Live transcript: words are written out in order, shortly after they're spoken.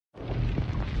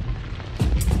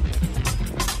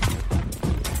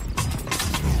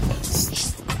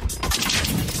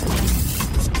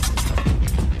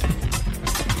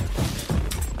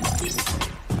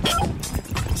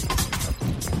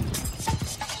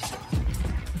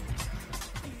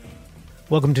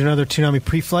Welcome to another Toonami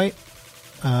pre-flight.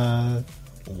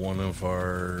 One of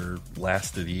our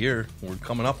last of the year. We're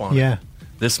coming up on it. Yeah.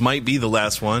 This might be the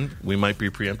last one. We might be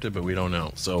preempted, but we don't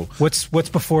know. So What's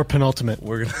before penultimate?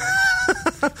 we're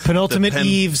gonna Penultimate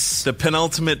Eve's the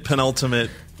penultimate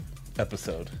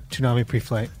episode. Toonami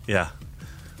pre-flight. Yeah.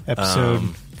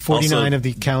 Episode 49 also, of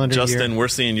the calendar Justin, year. we're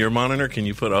seeing your monitor. Can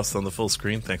you put us on the full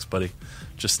screen? Thanks, buddy.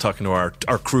 Just talking to our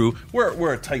crew.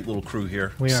 We're a tight little crew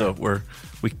here. We are. So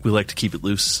we like to keep it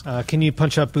loose. Can you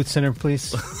punch up Booth Center,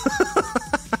 please?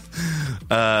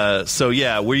 So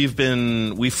yeah,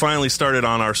 we finally started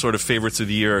on our sort of favorites of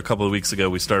the year a couple of weeks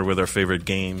ago. We started with our favorite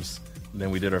games,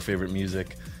 then we did our favorite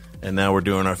music, and now we're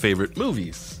doing our favorite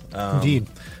movies. Indeed.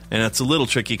 And it's a little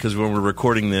tricky because when we're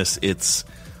recording this, it's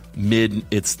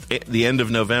the end of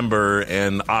November,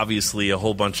 and obviously a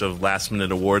whole bunch of last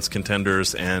minute awards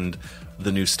contenders and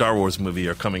the new Star Wars movie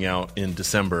are coming out in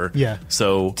December. Yeah.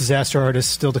 So Disaster Artist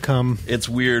still to come. it's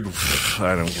weird.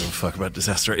 I don't give a fuck about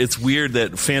Disaster. It's weird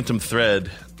that Phantom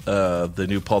Thread, the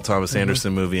new Paul Thomas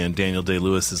Anderson movie, and Daniel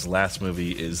Day-Lewis's last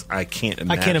movie is. I can't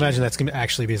imagine that's going to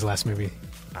actually be his last movie.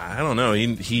 I don't know.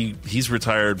 He's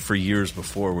retired for years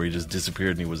before, where he just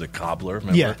disappeared and he was a cobbler.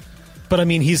 Remember? Yeah. But I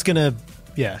mean, he's going to.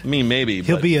 Yeah. I mean, maybe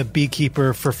He'll be a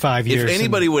beekeeper for 5 years. If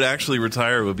anybody would actually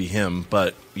retire, it would be him.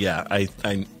 But yeah,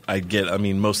 I get. I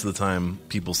mean, most of the time,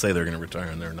 people say they're going to retire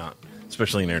and they're not,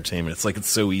 especially in entertainment. It's like it's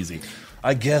so easy.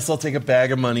 I guess I'll take a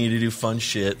bag of money to do fun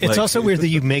shit. It's also weird that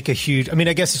you make a huge. I mean,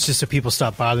 I guess it's just so people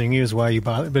stop bothering you is why you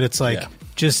bother. But it's like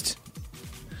just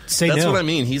say That's no. what I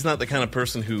mean. He's not the kind of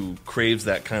person who craves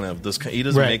that kind of. He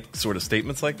doesn't make sort of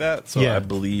statements like that. So I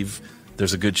believe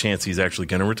there's a good chance he's actually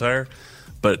going to retire.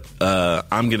 But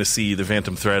I'm going to see the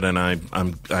Phantom Thread, and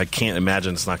I can't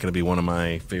imagine it's not going to be one of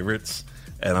my favorites.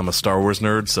 And I'm a Star Wars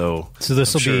nerd, so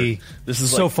this will be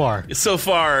so far. So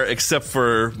far, except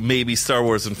for maybe Star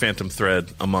Wars and Phantom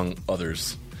Thread, among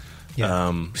others. Yeah,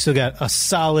 we still got a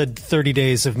solid 30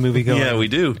 days of movie going. Yeah, we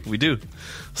do.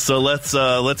 So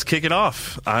let's kick it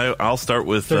off. I'll start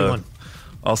with 31.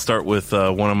 I'll start with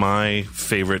one of my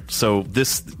favorite. So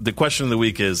the question of the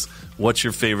week is, what's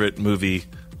your favorite movie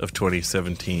of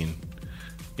 2017?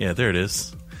 Yeah, there it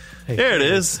is. There it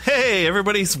is. Hey,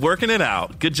 everybody's working it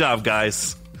out. Good job,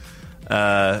 guys.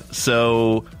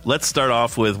 So let's start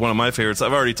off with one of my favorites.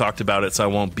 I've already talked about it, so I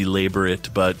won't belabor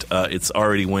it, but it's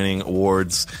already winning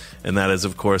awards, and that is,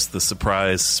 of course, the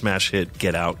surprise smash hit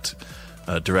Get Out,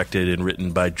 directed and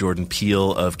written by Jordan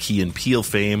Peele of Key and Peele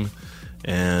fame.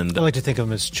 And I like to think of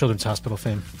him as Children's Hospital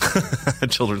fame.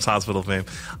 Children's Hospital fame.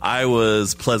 I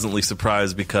was pleasantly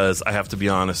surprised because I have to be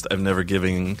honest, I've never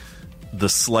given the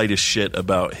slightest shit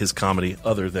about his comedy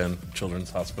other than Children's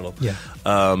Hospital. Yeah.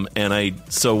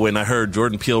 So when I heard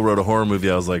Jordan Peele wrote a horror movie,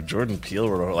 I was like, Jordan Peele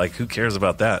wrote like, who cares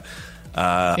about that?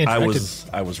 I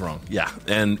was wrong. Yeah.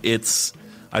 And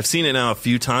I've seen it now a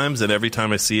few times, and every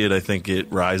time I see it, I think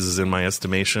it rises in my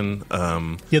estimation.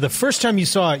 The first time you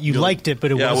saw it, you liked it,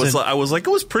 but it wasn't. I was like, it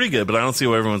was pretty good, but I don't see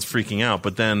why everyone's freaking out.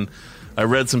 But then I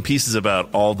read some pieces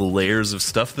about all the layers of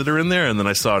stuff that are in there, and then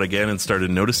I saw it again and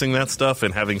started noticing that stuff.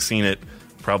 And having seen it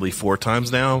probably 4 times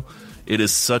now, it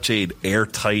is such an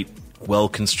airtight,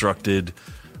 well-constructed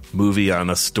movie on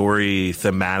a story,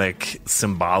 thematic,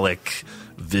 symbolic,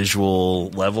 visual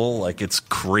level. Like, it's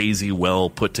crazy well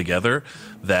put together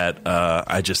that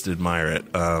I just admire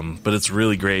it. But it's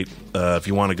really great. If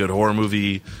you want a good horror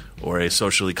movie or a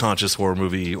socially conscious horror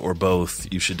movie or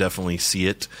both, you should definitely see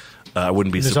it. I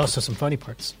wouldn't be. There's also some funny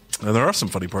parts. And there are some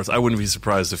funny parts. I wouldn't be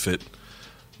surprised if it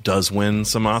does win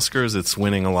some Oscars. It's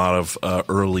winning a lot of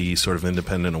early sort of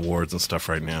independent awards and stuff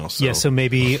right now. So. Yeah, so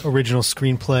maybe original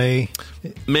screenplay.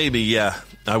 Maybe, yeah.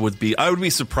 I would be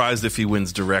surprised if he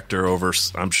wins director over.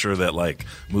 I'm sure that like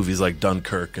movies like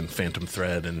Dunkirk and Phantom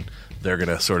Thread, and they're going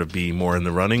to sort of be more in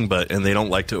the running. And they don't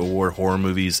like to award horror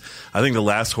movies. I think the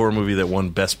last horror movie that won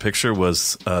Best Picture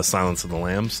was Silence of the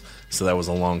Lambs. So that was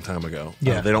a long time ago.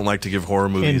 Yeah, they don't like to give horror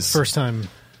movies. And first time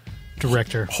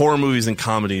director. Horror movies and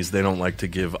comedies they don't like to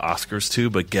give Oscars to,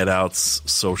 but Get Out's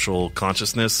social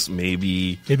consciousness,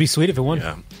 maybe. It'd be sweet if it won.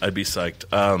 Yeah, I'd be psyched.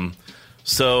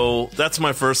 So that's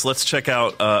my first. Let's check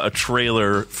out a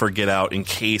trailer for Get Out in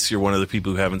case you're one of the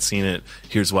people who haven't seen it.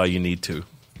 Here's why you need to.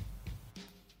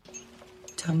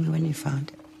 Tell me when you found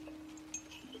it.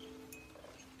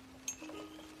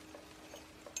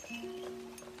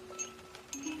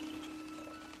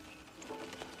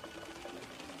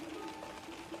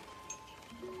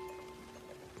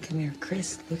 Come here,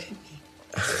 Chris. Look at me.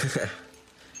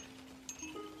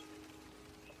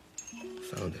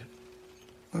 Found it.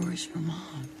 Where was your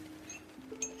mom?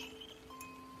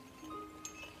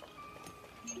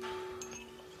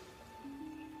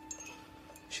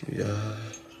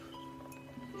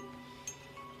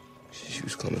 She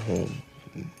was coming home.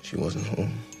 And she wasn't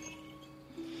home.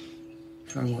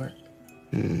 From work.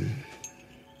 And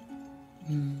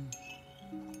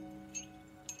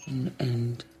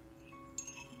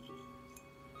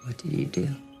what did you do?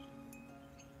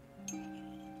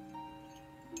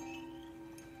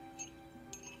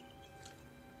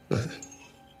 Nothing.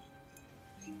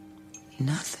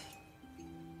 Nothing.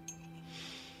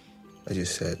 I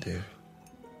just sat there.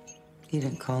 You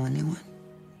didn't call anyone?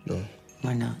 No.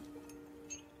 Why not?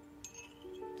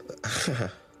 I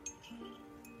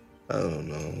don't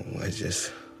know. I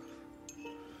just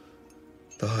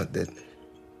thought that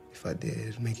if I did,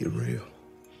 it'd make it real.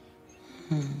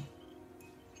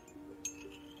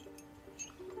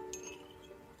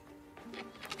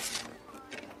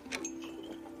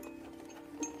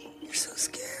 You're so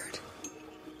scared.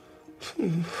 You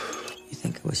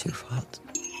think it was your fault?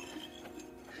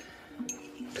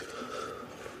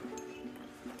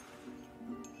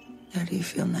 How do you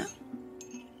feel now?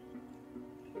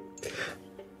 I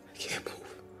can't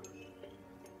move.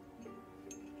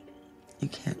 You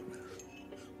can't move.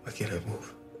 Why can't I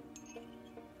move?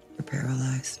 You're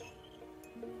paralyzed.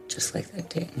 Just like that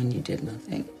day when you did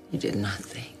nothing. You did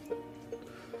nothing.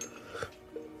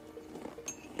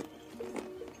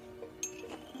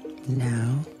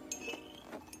 Now,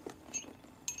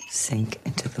 sink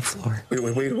into the floor.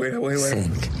 Wait.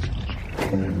 Sink.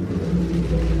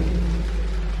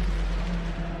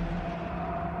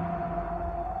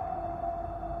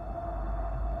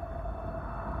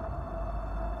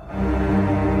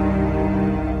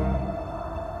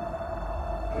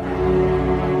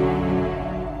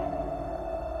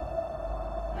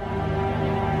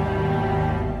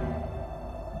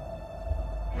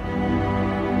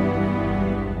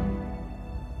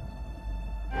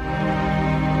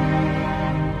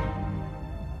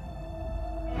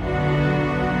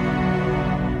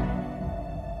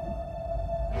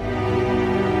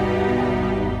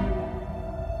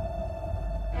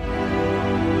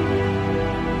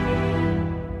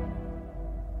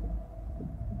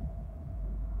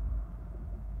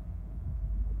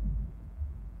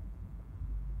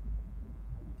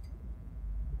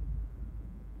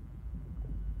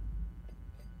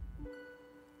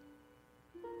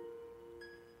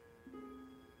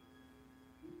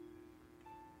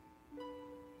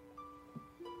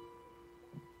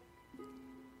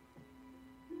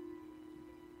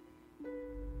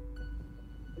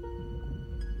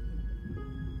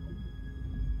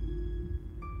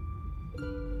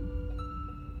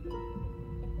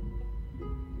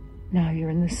 Now you're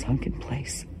in the sunken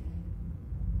place.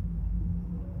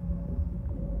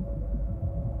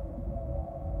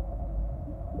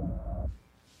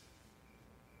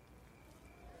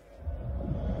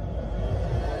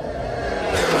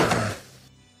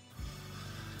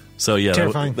 So yeah,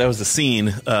 Terrifying. that was a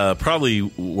scene, probably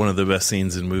one of the best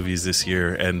scenes in movies this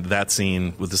year, and that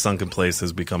scene with the sunken place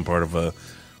has become part of a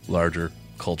larger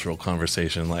cultural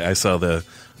conversation. Like I saw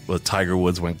Tiger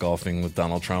Woods went golfing with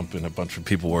Donald Trump, and a bunch of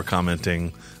people were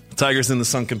commenting, "Tiger's in the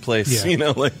sunken place," Yeah.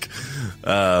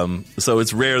 So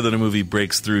it's rare that a movie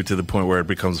breaks through to the point where it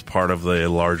becomes part of the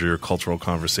larger cultural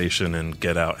conversation, and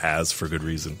Get Out has for good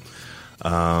reason.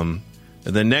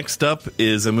 And then next up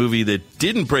is a movie that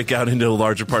didn't break out into a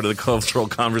larger part of the cultural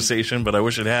conversation, but I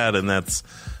wish it had, and that's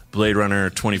Blade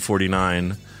Runner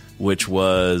 2049, which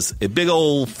was a big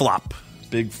old flop.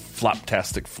 Big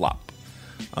flop-tastic flop.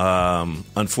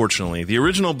 Unfortunately. The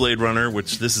original Blade Runner,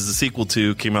 which this is a sequel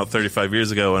to, came out 35 years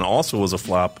ago and also was a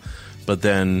flop, but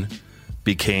then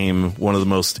became one of the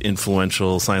most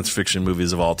influential science fiction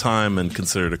movies of all time and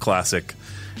considered a classic.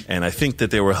 And I think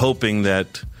that they were hoping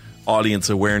that audience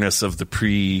awareness of the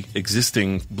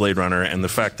pre-existing Blade Runner and the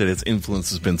fact that its influence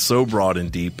has been so broad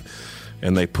and deep,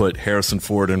 and they put Harrison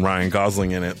Ford and Ryan Gosling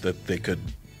in it, that they could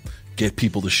get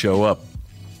people to show up.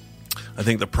 I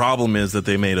think the problem is that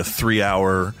they made a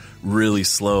 3-hour, really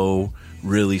slow,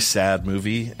 really sad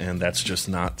movie, and that's just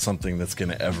not something that's going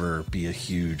to ever be a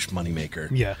huge moneymaker.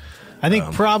 Yeah. I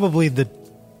think probably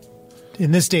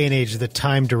in this day and age, the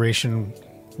time duration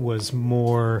was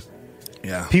more...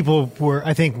 Yeah. People were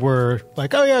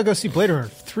like, oh yeah, go see Blade Runner.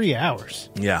 3 hours.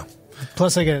 Yeah.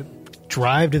 Plus I got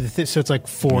drive to the so it's like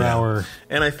 4 hour.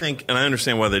 And I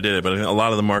understand why they did it, but I think a lot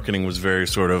of the marketing was very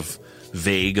sort of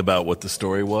vague about what the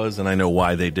story was, and I know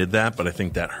why they did that, but I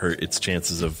think that hurt its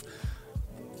chances of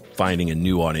finding a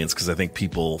new audience, because I think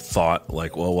people thought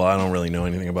like, well, I don't really know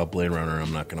anything about Blade Runner,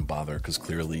 I'm not going to bother, because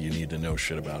clearly you need to know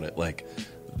shit about it. Like,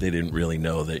 they didn't really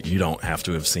know that you don't have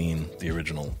to have seen the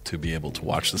original to be able to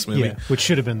watch this movie. Yeah, which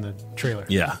should have been the trailer.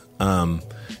 Yeah.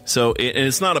 So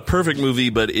it's not a perfect movie,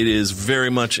 but it is very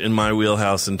much in my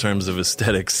wheelhouse in terms of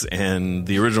aesthetics. And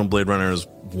the original Blade Runner is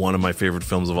one of my favorite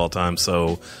films of all time.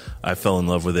 So I fell in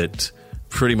love with it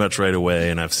pretty much right away,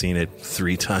 and I've seen it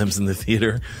 3 times in the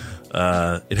theater.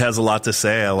 It has a lot to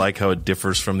say. I like how it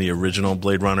differs from the original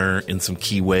Blade Runner in some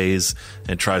key ways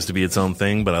and tries to be its own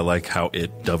thing, but I like how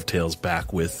it dovetails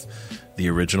back with the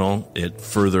original. It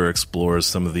further explores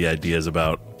some of the ideas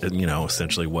about,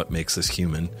 essentially what makes us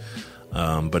human.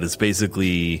 But it's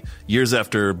basically years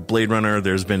after Blade Runner,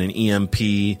 there's been an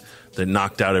EMP that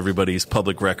knocked out everybody's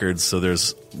public records, so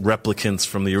there's replicants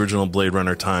from the original Blade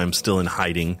Runner time still in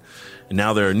hiding. And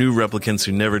now there are new replicants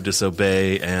who never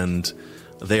disobey, and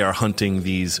they are hunting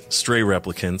these stray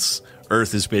replicants.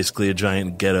 Earth is basically a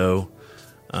giant ghetto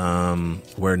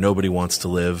where nobody wants to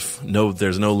live.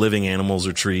 There's no living animals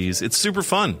or trees. It's super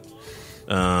fun.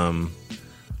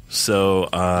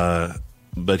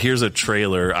 But here's a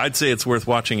trailer. I'd say it's worth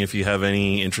watching if you have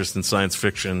any interest in science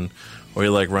fiction, or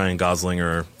you like Ryan Gosling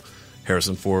or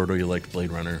Harrison Ford, or you like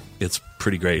Blade Runner. It's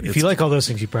pretty great. If you like all those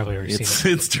things, you've probably already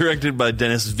seen it. It's directed by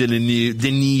Denis Villeneuve,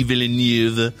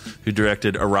 who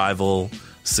directed Arrival,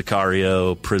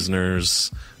 Sicario,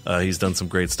 Prisoners. He's done some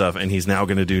great stuff, and he's now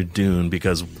going to do Dune,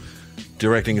 because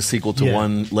directing a sequel to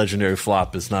one legendary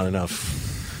flop is not enough.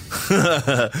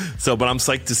 But I'm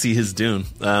psyched to see his Dune.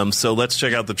 So let's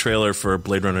check out the trailer for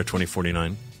Blade Runner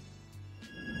 2049.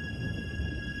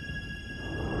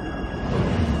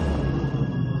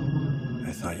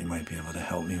 I thought you might be able to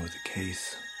help me with the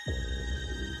case.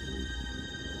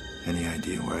 Any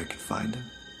idea where I could find him?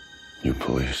 You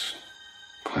police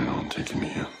plan on taking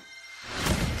me in?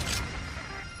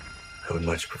 I would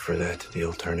much prefer that to the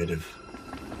alternative.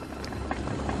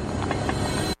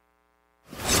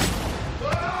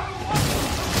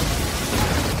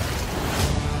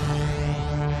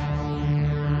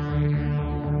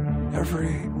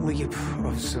 Every leap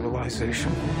of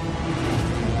civilization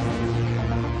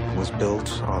was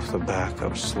built off the back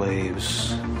of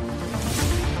slaves.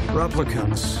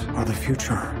 Replicants are the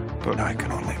future, but I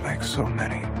can only make so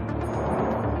many.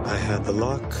 I had the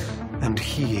luck, and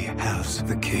he has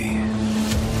the key.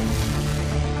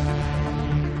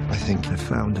 I think I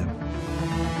found him.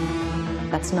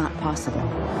 That's not possible.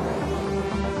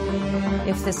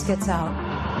 If this gets out,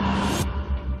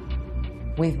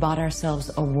 we've bought ourselves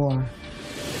a war.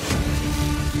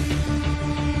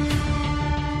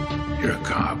 You're a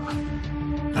cop.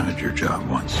 I did your job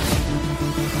once.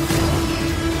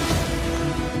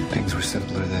 Things were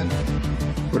simpler then.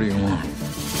 What do you want?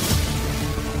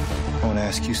 I want to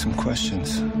ask you some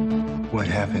questions. What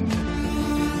happened?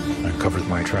 I covered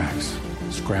my tracks,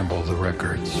 scrambled the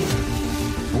records.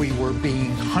 We were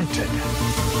being hunted.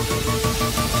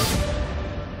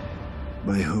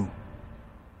 By who?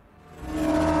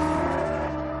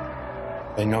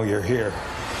 They know you're here.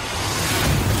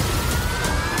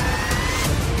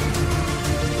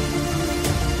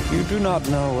 You do not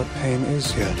know what pain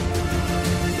is yet.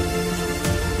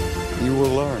 You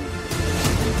will learn.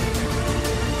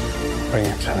 Bring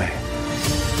it to me.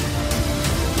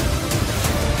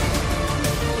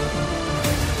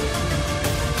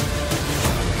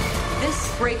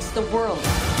 This breaks the world.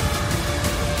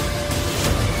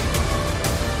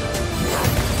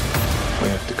 We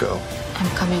have to go. I'm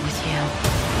coming with you.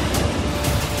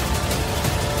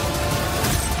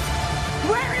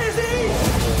 Where is he?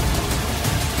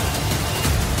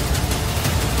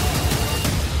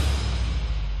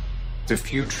 The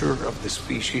future of the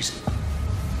species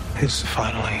is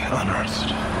finally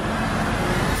unearthed.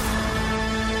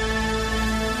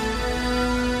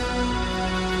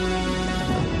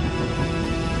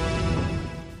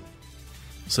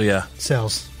 So yeah,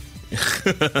 Cells.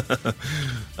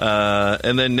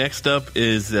 And then next up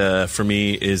is for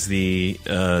me is the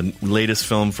latest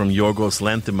film from Yorgos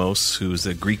Lanthimos, who's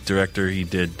a Greek director. He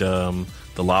did The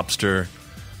Lobster.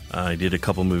 He did a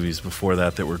couple movies before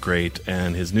that were great,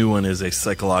 and his new one is a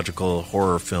psychological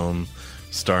horror film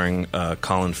starring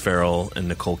Colin Farrell and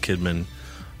Nicole Kidman.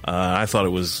 I thought it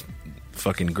was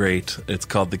fucking great. It's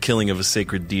called The Killing of a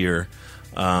Sacred Deer.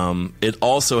 It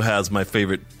also has my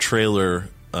favorite trailer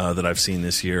that I've seen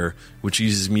this year, which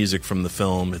uses music from the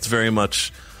film. It's very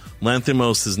much...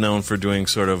 Lanthimos is known for doing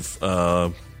sort of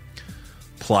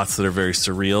plots that are very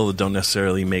surreal, that don't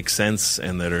necessarily make sense,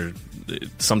 and that are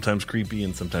sometimes creepy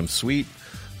and sometimes sweet.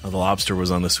 The Lobster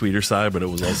was on the sweeter side, but it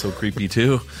was also creepy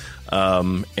too.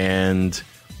 And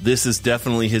this is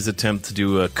definitely his attempt to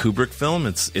do a Kubrick film.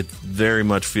 It very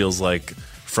much feels like,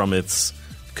 from its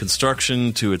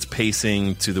construction to its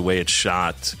pacing to the way it's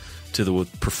shot to the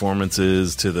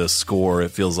performances, to the score.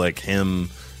 It feels like him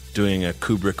doing a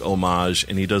Kubrick homage,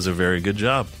 and he does a very good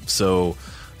job. So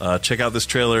check out this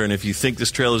trailer, and if you think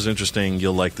this trailer is interesting,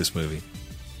 you'll like this movie.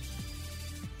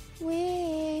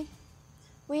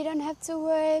 We don't have to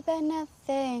worry about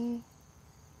nothing,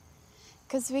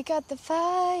 'cause we got the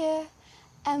fire,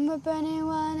 and we're burning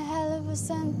one hell of a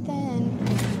something.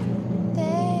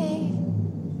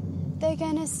 They're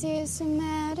gonna see us from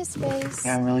outer space.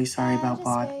 Yeah, I'm really sorry about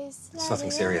Bod. It's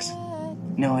nothing serious.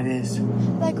 No, it is.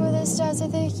 Like we're the stars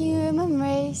of the human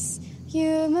race.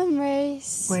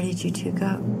 Where did you two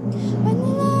go? When the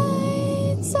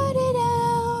lights started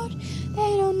out,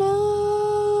 they don't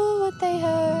know what they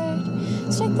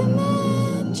heard. Strike the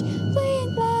match, play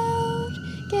it loud,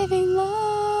 giving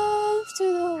love to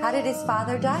the world. How did his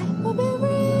father die? We'll be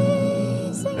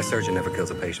raising A surgeon never kills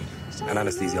a patient. An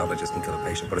anesthesiologist can kill a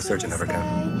patient, but a surgeon never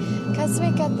can. 'Cause we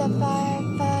got the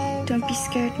fire. Don't be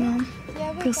scared, Mom.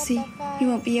 You'll see. You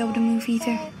won't be able to move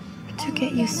either. So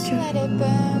get used to Let it. it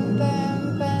burn,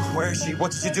 burn, burn. Where is she?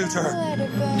 What did you do to her? Let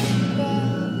it burn,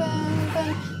 burn, burn,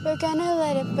 burn. We're gonna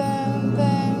let it burn,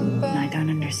 burn, burn. I don't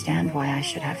understand why I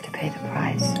should have to pay the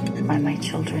price. Why my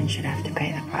children should have to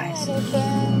pay the price. Let it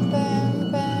burn,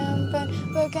 burn, burn,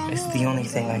 burn. We're gonna It's the only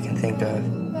thing I can think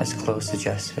of as close to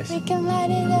justice. We can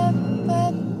light it up,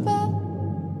 up,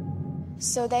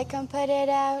 so they can put it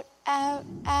out,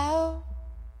 out.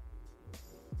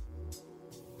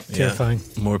 Terrifying.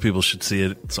 Yeah, more people should see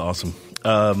it. It's awesome.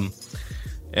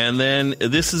 And then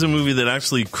this is a movie that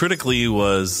actually critically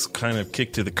was kind of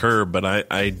kicked to the curb, but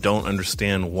I don't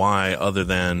understand why, other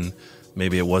than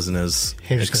maybe it wasn't as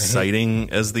exciting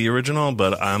as the original.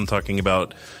 But I'm talking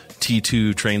about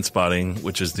T2 Trainspotting,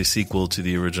 which is the sequel to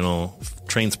the original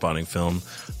Trainspotting film,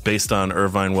 based on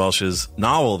Irvine Welsh's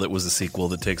novel that was a sequel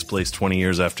that takes place 20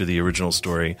 years after the original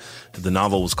story. The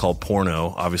novel was called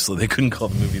Porno. Obviously, they couldn't call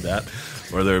the movie that,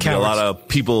 or there would be a lot of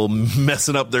people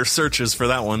messing up their searches for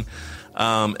that one.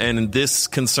 And this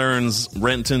concerns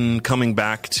Renton coming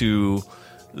back to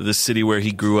the city where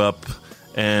he grew up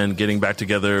and getting back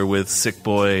together with Sick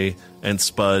Boy and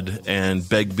Spud, and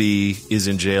Begbie is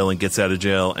in jail and gets out of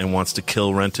jail and wants to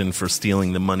kill Renton for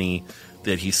stealing the money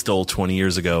that he stole 20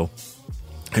 years ago.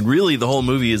 And really, the whole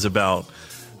movie is about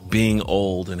being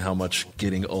old and how much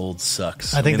getting old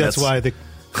sucks. I think that's why the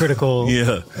critical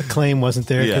acclaim wasn't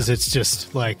there, because it's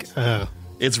just like...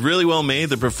 It's really well made.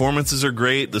 The performances are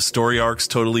great. The story arcs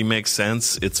totally make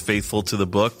sense. It's faithful to the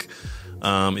book.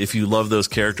 If you love those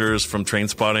characters from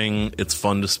Trainspotting, it's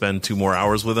fun to spend 2 more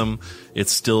hours with them.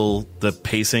 It's still the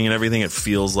pacing and everything. It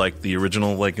feels like the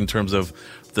original, like in terms of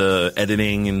the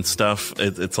editing and stuff.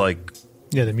 It's like...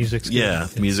 Yeah, the music's good. Yeah,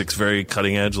 the music's very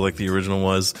cutting edge like the original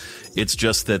was. It's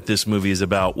just that this movie is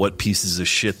about what pieces of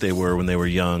shit they were when they were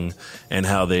young and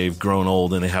how they've grown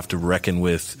old and they have to reckon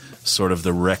with sort of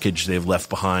the wreckage they've left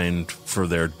behind for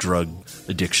their drug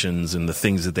addictions and the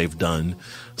things that they've done.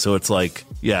 So it's like,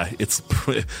 yeah, it's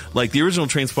like the original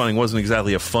Trainspotting wasn't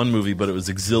exactly a fun movie, but it was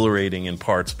exhilarating in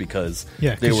parts because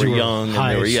they were young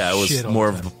and they were, it was more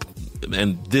of,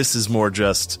 and this is more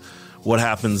just what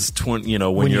happens when you're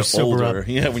older.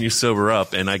 Yeah, when you sober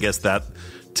up. And I guess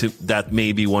that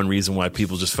may be one reason why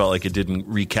people just felt like it didn't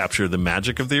recapture the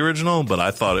magic of the original, but I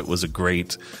thought it was a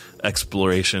great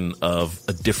exploration of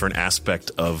a different aspect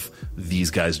of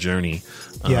these guys' journey.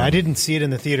 Yeah, I didn't see it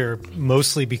in the theater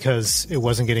mostly because it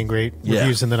wasn't getting great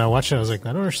reviews, and then I watched it, I was like,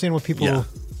 I don't understand what people... Yeah.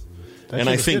 And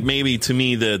I think maybe to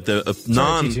me the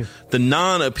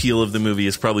non-appeal of the movie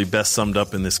is probably best summed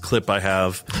up in this clip I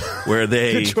have, where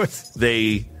they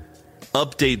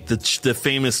update the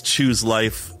famous Choose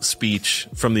Life speech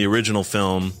from the original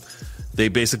film. They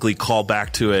basically call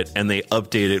back to it and they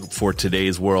update it for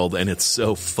today's world, and it's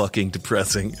so fucking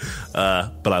depressing.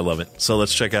 But I love it. So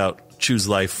let's check out Choose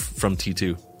Life from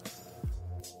T2.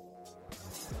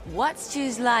 What's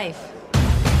Choose Life?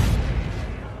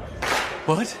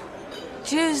 What?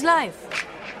 Choose life.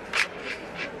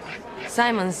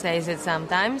 Simon says it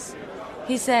sometimes.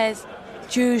 He says,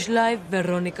 choose life,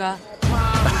 Veronica.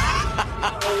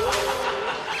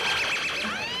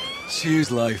 Choose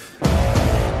life.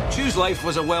 Choose life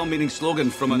was a well-meaning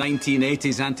slogan from a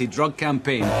 1980s anti-drug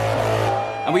campaign.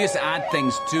 And we used to add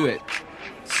things to it.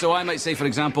 So I might say, for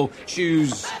example,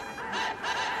 choose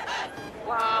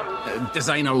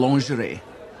designer lingerie,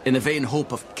 in the vain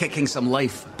hope of kicking some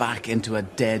life back into a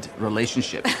dead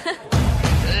relationship.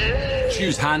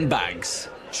 Choose handbags.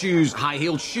 Choose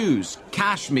high-heeled shoes,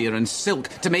 cashmere and silk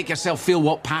to make yourself feel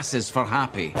what passes for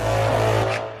happy.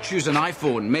 Choose an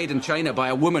iPhone made in China by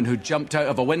a woman who jumped out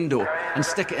of a window and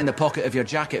stick it in the pocket of your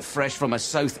jacket fresh from a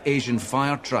South Asian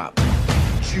fire trap.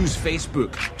 Choose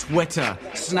Facebook, Twitter,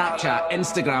 Snapchat,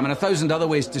 Instagram, and 1,000 other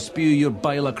ways to spew your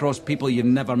bile across people you've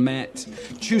never met.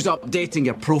 Choose updating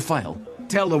your profile.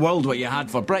 Tell the world what you had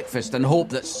for breakfast and hope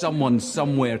that someone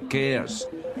somewhere cares.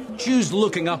 Choose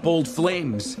looking up old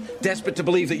flames, desperate to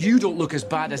believe that you don't look as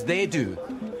bad as they do.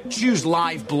 Choose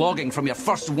live blogging from your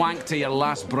first wank to your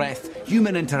last breath.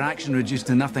 Human interaction reduced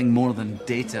to nothing more than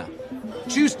data.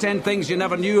 Choose 10 things you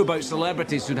never knew about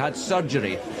celebrities who'd had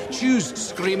surgery. Choose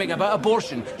screaming about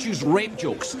abortion. Choose rape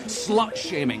jokes,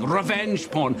 slut-shaming, revenge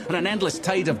porn, and an endless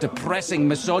tide of depressing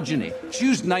misogyny.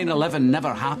 Choose 9/11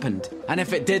 never happened. And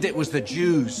if it did, it was the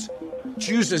Jews.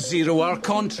 Choose a 0-hour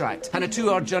contract and a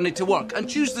 2-hour journey to work. And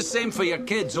choose the same for your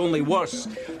kids, only worse.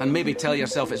 And maybe tell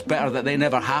yourself it's better that they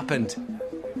never happened.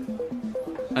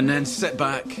 And then sit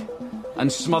back and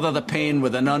smother the pain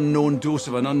with an unknown dose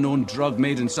of an unknown drug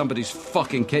made in somebody's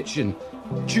fucking kitchen.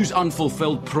 Choose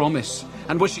unfulfilled promise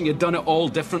and wishing you'd done it all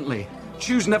differently.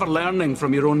 Choose never learning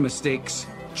from your own mistakes.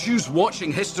 Choose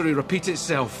watching history repeat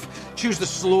itself. Choose the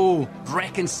slow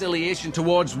reconciliation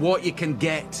towards what you can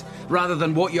get rather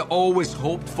than what you always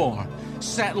hoped for.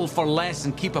 Settle for less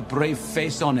and keep a brave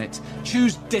face on it.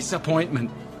 Choose disappointment.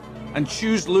 And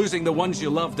choose losing the ones you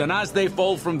loved, and as they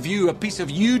fall from view, a piece of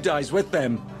you dies with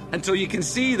them. Until you can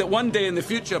see that one day in the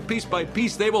future, piece by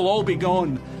piece, they will all be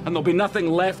gone, and there'll be nothing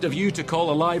left of you to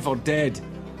call alive or dead.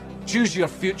 Choose your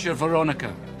future,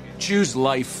 Veronica. Choose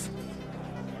life.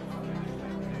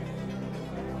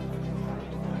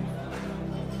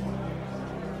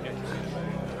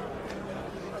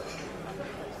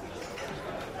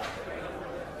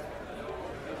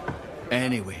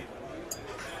 Anyway.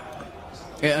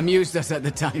 It amused us at the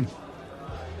time.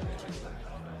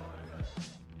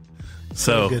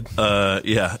 So,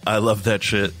 yeah, I love that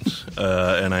shit,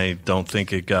 and I don't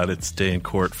think it got its day in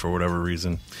court for whatever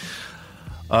reason.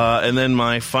 And then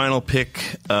my final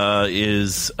pick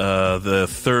is the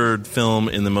third film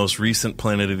in the most recent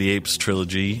Planet of the Apes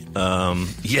trilogy.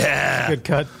 Yeah! Good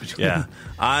cut. Yeah.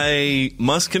 I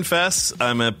must confess,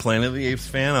 I'm a Planet of the Apes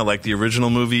fan. I like the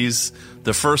original movies.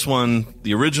 The first one,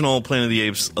 the original Planet of the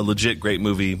Apes, a legit great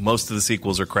movie. Most of the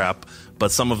sequels are crap,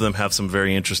 but some of them have some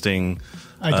very interesting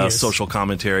social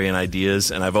commentary and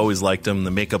ideas, and I've always liked them. The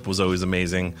makeup was always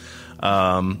amazing.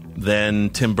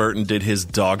 Then Tim Burton did his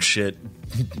dog shit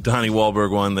Donnie Wahlberg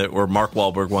one or Mark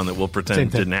Wahlberg one that we'll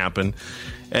pretend didn't happen.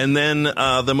 And then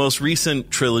the most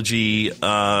recent trilogy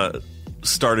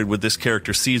started with this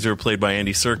character Caesar, played by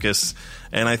Andy Serkis,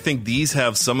 and I think these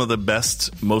have some of the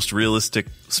best, most realistic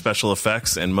special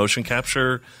effects and motion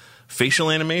capture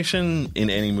facial animation in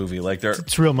any movie. Like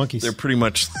it's real monkeys. They're pretty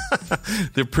much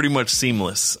they're pretty much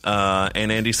seamless.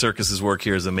 And Andy Serkis's work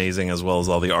here is amazing, as well as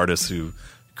all the artists who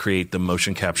create the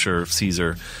motion capture of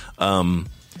Caesar.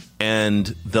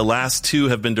 And the last two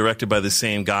have been directed by the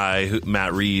same guy,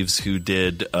 Matt Reeves, who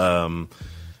did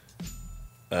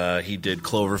he did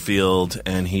Cloverfield,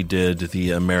 and he did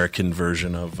the American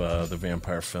version of the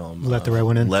vampire film. Let the Right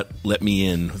One In. Let Me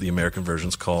In, the American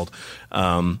version's called.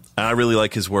 And I really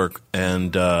like his work.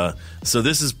 And so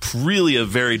this is really a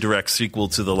very direct sequel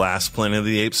to the last Planet of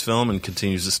the Apes film, and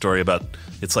continues the story about,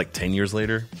 it's like 10 years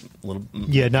later.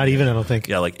 Yeah, not even, I don't think.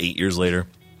 Yeah, like 8 years later.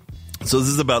 So this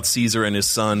is about Caesar and his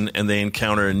son, and they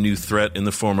encounter a new threat in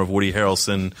the form of Woody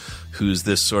Harrelson, who's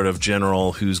this sort of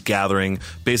general who's gathering.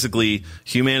 Basically,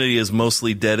 humanity is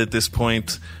mostly dead at this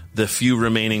point. The few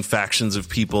remaining factions of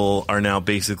people are now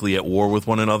basically at war with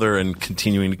one another and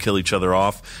continuing to kill each other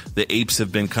off. The apes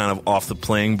have been kind of off the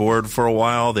playing board for a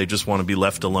while. They just want to be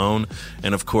left alone.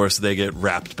 And of course, they get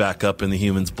wrapped back up in the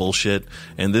humans' bullshit.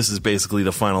 And this is basically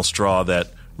the final straw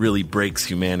that really breaks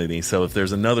humanity. So if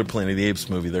there's another Planet of the Apes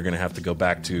movie, they're going to have to go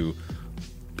back to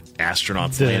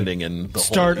astronauts landing and the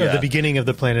start whole, of the beginning of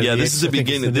the Planet of the Apes. Yeah, this is the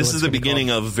beginning. This is the beginning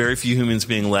of very few humans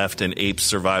being left and apes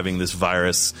surviving this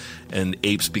virus and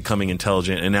apes becoming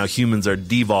intelligent, and now humans are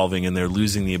devolving and they're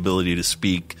losing the ability to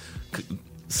speak.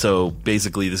 So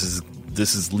basically, this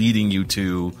is leading you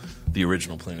to the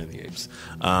original Planet of the Apes.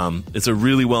 It's a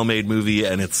really well-made movie,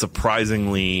 and it's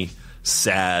surprisingly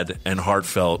sad and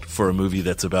heartfelt for a movie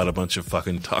that's about a bunch of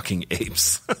fucking talking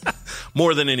apes.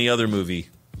 More than any other movie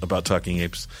about talking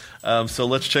apes. So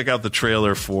let's check out the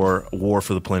trailer for War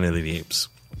for the Planet of the Apes.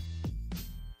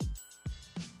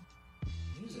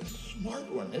 He's a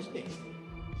smart one, isn't he?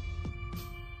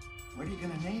 What are you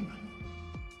going to name him?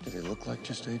 Do they look like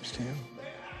just apes to you?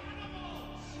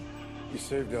 He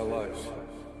saved our lives.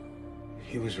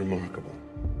 He was remarkable.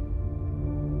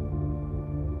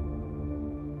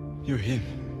 You're him.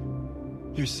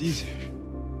 You're Caesar.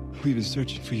 We've been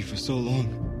searching for you for so long.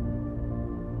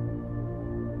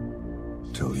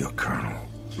 Tell your colonel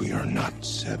we are not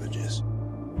savages.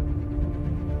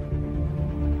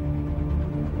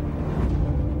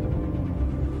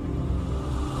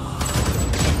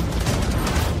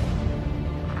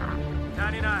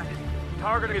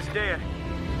 target is dead.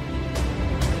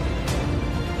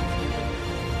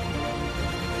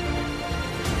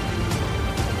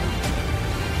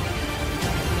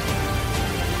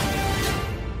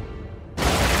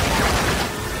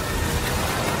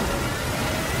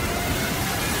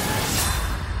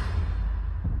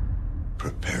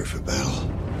 Prepare for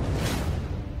battle.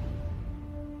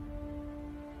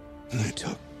 They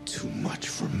took too much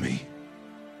from me.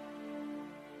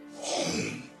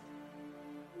 Home.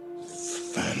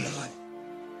 Family.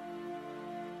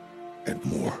 And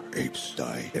more apes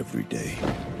die every day.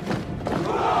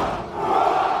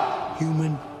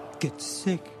 Human gets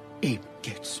sick, ape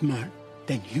gets smart.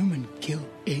 Then human kill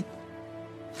ape.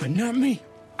 But not me.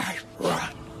 I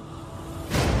run.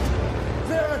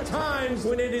 There are times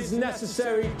when it is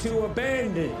necessary to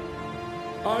abandon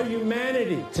our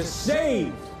humanity, to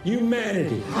save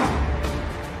humanity.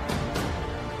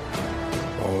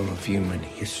 All of human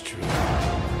history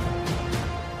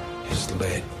has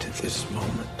led to this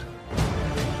moment.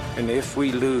 And if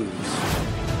we lose,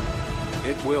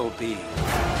 it will be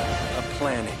a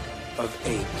planet of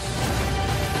apes.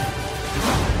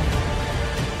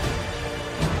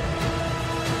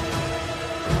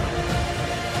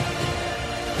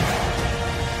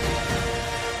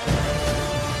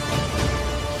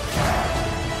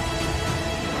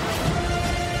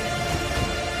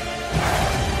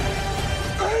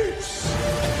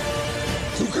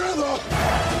 Together,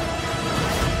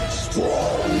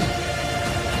 strong.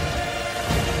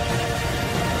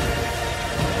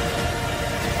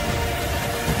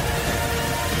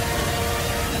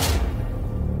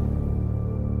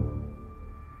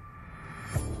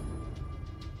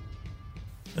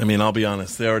 I mean, I'll be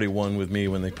honest. They already won with me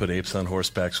when they put apes on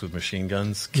horsebacks with machine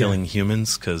guns, killing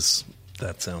humans, because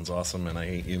that sounds awesome, and I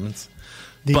hate humans.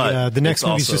 The next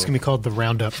movie is just going to be called The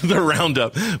Roundup. The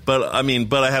Roundup. But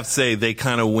I have to say, they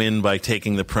kind of win by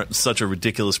taking such a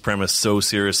ridiculous premise so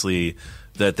seriously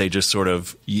that they just sort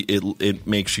of it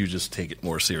makes you just take it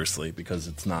more seriously, because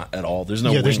it's not at all. There's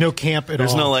no there's no camp at all.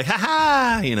 There's no like ha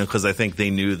ha, because I think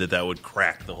they knew that would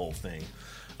crack the whole thing.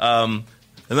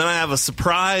 And then I have a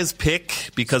surprise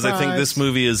pick because I think this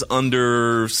movie is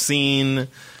underseen.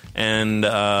 And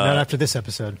not after this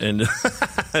episode. And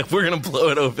we're going to blow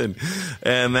it open.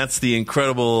 And that's the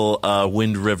incredible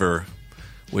Wind River,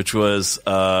 which was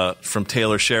from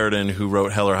Taylor Sheridan, who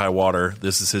wrote Hell or High Water.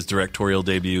 This is his directorial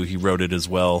debut. He wrote it as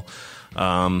well.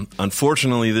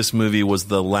 Unfortunately, this movie was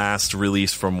the last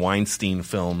release from Weinstein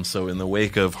Film. So in the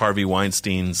wake of Harvey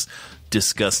Weinstein's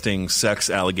disgusting sex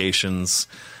allegations,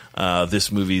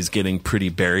 this movie is getting pretty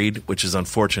buried, which is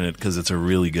unfortunate because it's a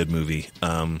really good movie.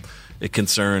 It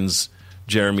concerns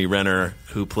Jeremy Renner,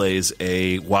 who plays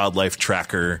a wildlife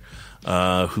tracker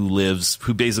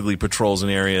who basically patrols an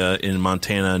area in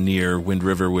Montana near Wind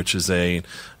River, which is an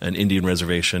Indian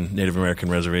reservation, Native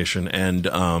American reservation, and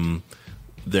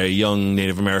the young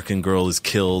Native American girl is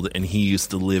killed, and he used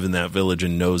to live in that village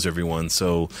and knows everyone.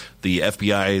 So the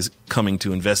FBI is coming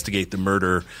to investigate the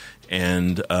murder,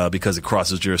 and because it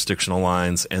crosses jurisdictional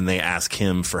lines, and they ask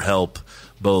him for help,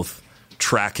 both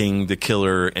tracking the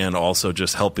killer and also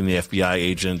just helping the FBI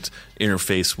agent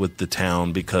interface with the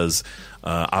town, because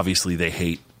obviously they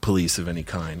hate police of any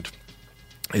kind.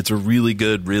 It's a really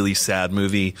good, really sad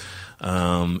movie.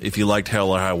 If you liked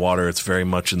Hell or High Water, it's very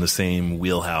much in the same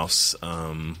wheelhouse.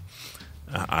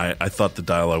 I thought the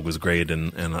dialogue was great,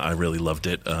 and I really loved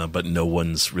it, but no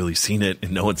one's really seen it,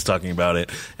 and no one's talking about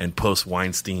it. And post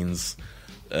Weinstein's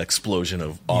explosion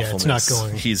of awfulness, it's not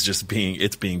going.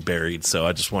 It's being buried. So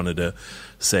I just wanted to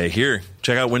say, here,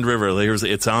 check out Wind River.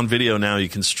 It's on video now. You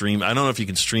can stream. I don't know if you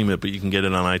can stream it, but you can get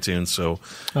it on iTunes. So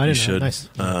you should. Nice.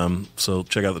 So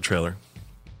check out the trailer.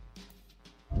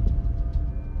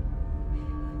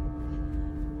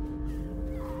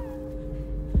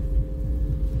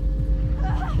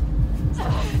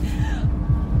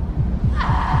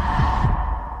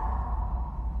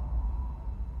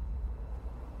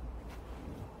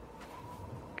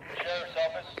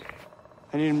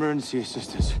 I need emergency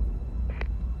assistance.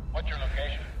 What's your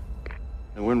location?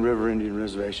 The Wind River Indian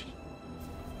Reservation.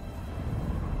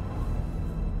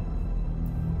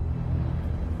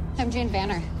 I'm Jane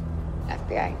Banner,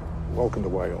 FBI. Welcome to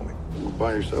Wyoming. You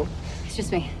by yourself? It's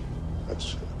just me.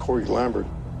 That's Corey Lambert.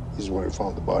 He's the one who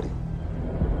found the body.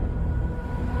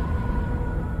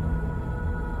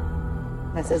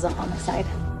 This is a homicide.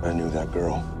 I knew that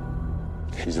girl.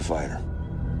 She's a fighter.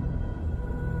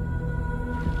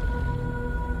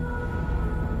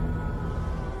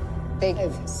 They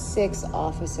have 6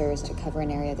 officers to cover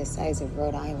an area the size of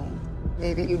Rhode Island.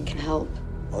 Maybe you can help.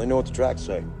 I only know what the tracks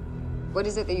say. What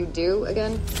is it that you do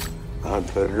again? Hunt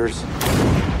predators.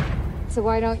 So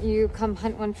why don't you come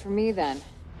hunt one for me then?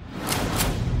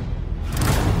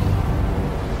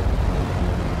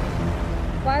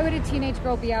 Why would a teenage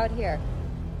girl be out here?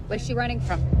 What's she running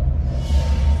from?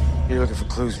 You're looking for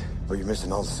clues, but you're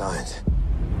missing all the signs.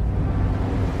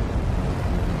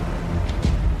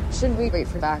 Shouldn't we wait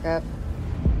for backup?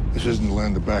 This isn't a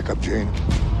land of backup, Jane.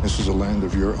 This is a land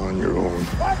of you're on your own.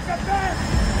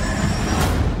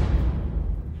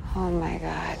 Oh my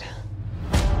God.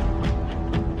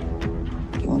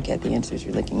 You won't get the answers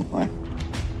you're looking for,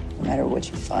 no matter what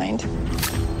you find.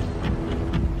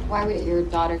 Why would your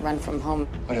daughter run from home?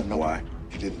 I don't know why.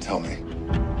 You didn't tell me.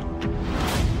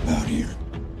 Out here.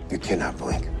 You cannot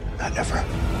blink. Not ever.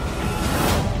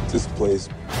 This place.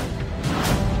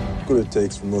 Look what it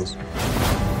takes from us.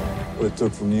 What it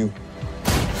took from you.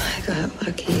 I got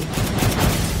lucky.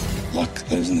 Luck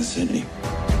lives in the city.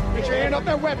 Get your hand off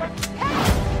that weapon!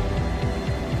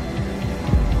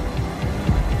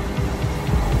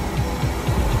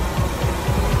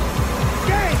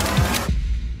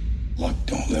 Luck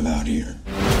don't live out here.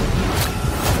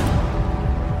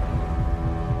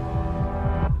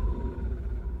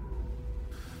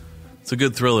 It's a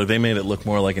good thriller. They made it look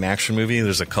more like an action movie.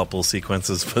 There's a couple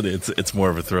sequences, but it's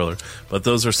more of a thriller. But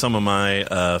those are some of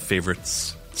my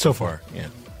favorites so far.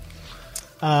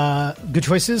 Yeah. Good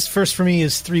choices. First for me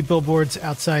is 3 Billboards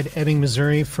Outside Ebbing,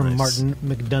 Missouri from Nice. Martin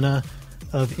McDonough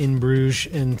of In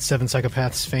Bruges and Seven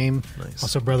Psychopaths fame. Nice.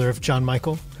 Also brother of John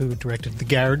Michael, who directed The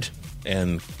Garde.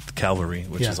 And Cavalry,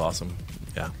 which Yeah. is awesome.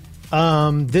 Yeah.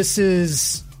 This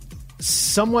is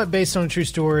somewhat based on a true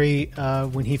story.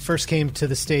 When he first came to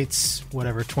the States,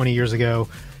 20 years ago,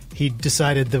 he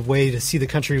decided the way to see the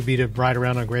country would be to ride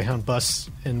around on a Greyhound bus.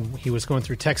 And he was going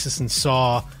through Texas and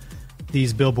saw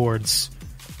these billboards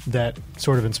that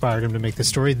sort of inspired him to make this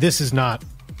story. This is not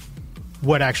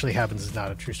what actually happens, is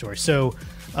not a true story. So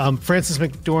Frances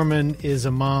McDormand is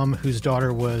a mom whose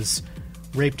daughter was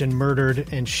raped and murdered,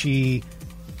 and she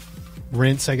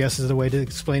rents, I guess is the way to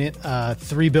explain it,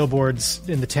 3 billboards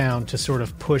in the town to sort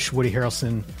of push Woody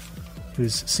Harrelson,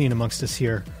 who's seen amongst us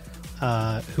here,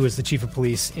 who is the chief of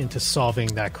police, into solving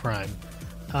that crime.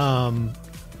 And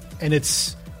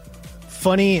it's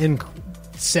funny and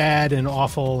sad and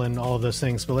awful and all of those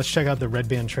things, but let's check out the Red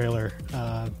Band trailer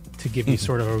to give you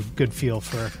sort of a good feel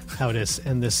for how it is.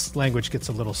 And this language gets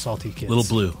a little salty, kids. Little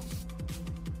blue.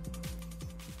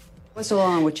 What's the law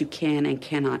on what you can and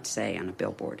cannot say on a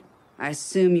billboard? I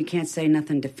assume you can't say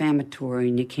nothing defamatory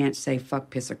and you can't say fuck,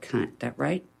 piss, or cunt. That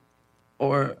right?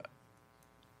 Or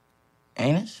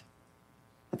anus?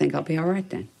 I think I'll be all right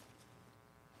then.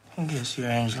 I guess you're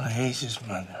Angela Hayes'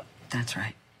 mother. That's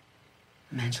right.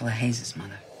 I'm Angela Hayes'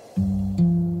 mother.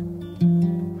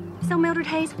 So, Mildred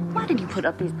Hayes, why did you put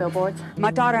up these billboards?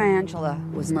 My daughter Angela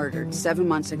was murdered 7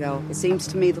 months ago. It seems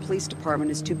to me the police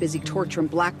department is too busy torturing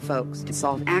black folks to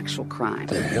solve actual crime.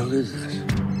 The hell is this?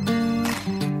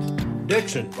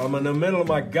 Dixon, I'm in the middle of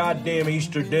my goddamn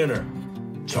Easter dinner.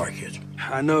 Sorry, kids.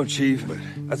 I know, Chief, but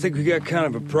I think we got kind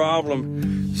of a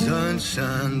problem.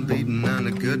 Sunshine beating on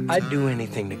a good time. I'd do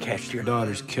anything to catch your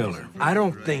daughter's killer. I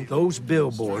don't think those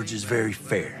billboards is very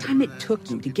fair. The time it took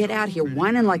you to get out here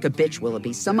whining like a bitch,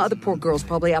 Willoughby. Some other poor girl's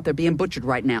probably out there being butchered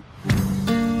right now.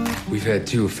 We've had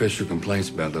 2 official complaints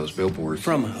about those billboards.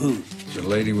 From who? There's a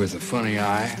lady with a funny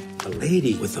eye A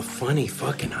lady with a funny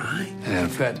fucking eye? and a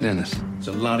fat dentist. There's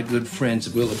a lot of good friends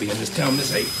of Willoughby in this town,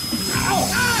 Miss Hayes. Ow!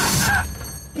 Ah!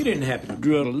 You didn't happen to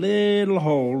drill a little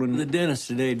hole in the dentist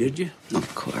today, did you?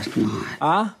 Of course not.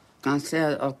 Huh? I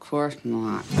said, of course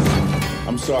not.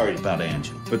 I'm sorry about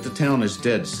Angie, but the town is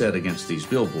dead set against these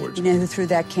billboards. You know who threw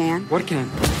that can? What can?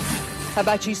 How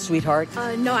about you, sweetheart?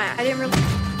 No, I didn't really.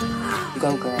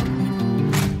 Go, girl.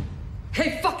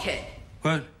 Hey, fuckhead!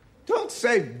 What? Don't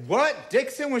say what,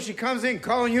 Dixon, when she comes in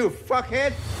calling you a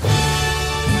fuckhead.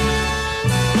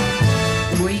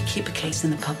 The more you keep a case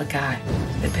in the public eye,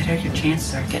 the better your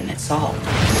chances are getting it solved.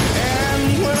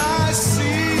 And when I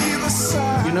see the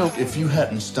sign... You know, if you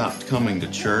hadn't stopped coming to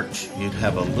church, you'd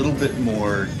have a little bit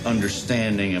more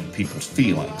understanding of people's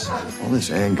feelings. All this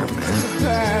anger,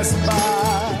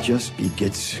 man. It just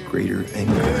begets greater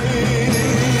anger.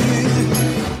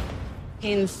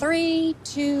 In 3,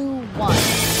 2, 1.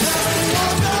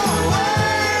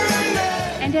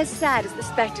 And as sad as the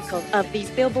spectacle of these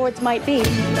billboards might be,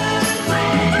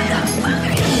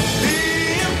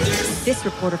 this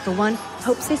reporter, for one,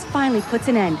 hopes this finally puts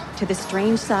an end to the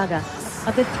strange saga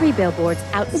of the 3 billboards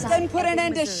outside. This doesn't put an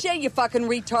end to shit, you fucking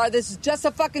retard. This is just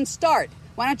a fucking start.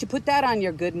 Why don't you put that on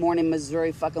your Good Morning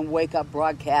Missouri fucking wake-up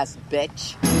broadcast,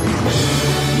 bitch?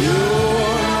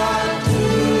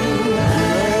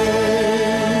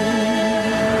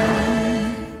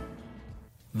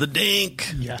 The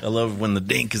Dink. Yeah. I love when the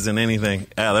Dink is in anything.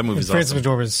 That movie's Frances awesome.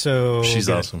 McDormand is so She's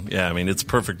good. awesome. Yeah, I mean, it's a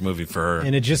perfect movie for her.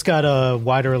 And it just got a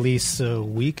wider release a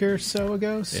week or so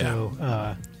ago.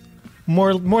 So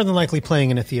more than likely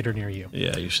playing in a theater near you.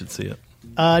 Yeah, you should see it.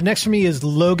 Next for me is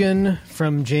Logan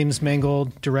from James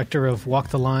Mangold, director of Walk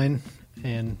the Line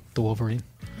and The Wolverine.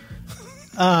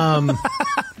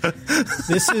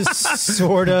 This is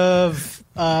sort of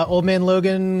Old Man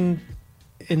Logan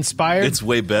inspired. It's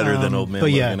way better than Old Man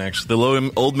Logan, actually.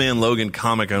 The Old Man Logan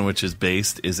comic on which it's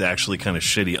based is actually kind of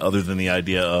shitty, other than the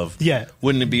idea of,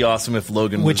 wouldn't it be awesome if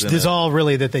Logan Which was in is all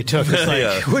really that they took. It's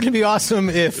like, wouldn't it be awesome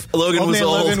if Logan Old was Man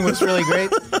old? Logan was really great?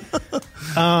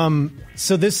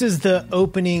 So this is the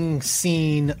opening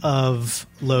scene of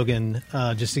Logan,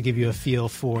 just to give you a feel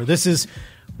for. This is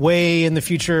way in the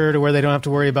future to where they don't have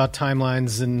to worry about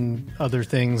timelines and other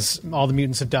things. All the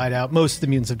mutants have died out. Most of the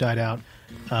mutants have died out.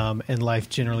 And life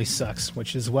generally sucks,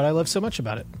 which is what I love so much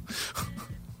about it.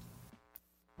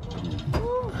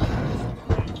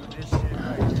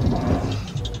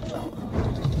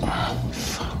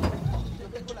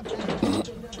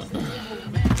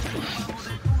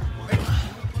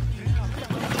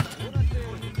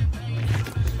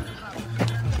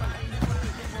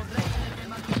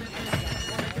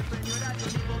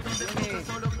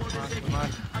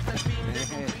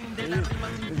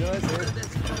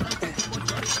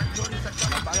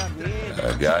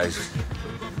 Guys,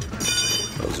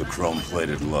 those are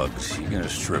chrome-plated lugs. You're gonna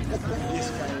strip them.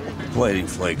 Plating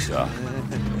flakes off.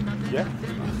 Yeah.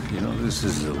 You know, this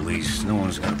is the lease. No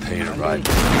one's gonna pay to ride.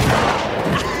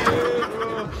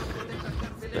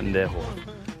 Pendejo.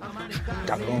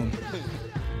 Cabrón.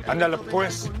 Ándale,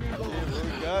 pues.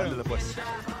 Ándale, pues.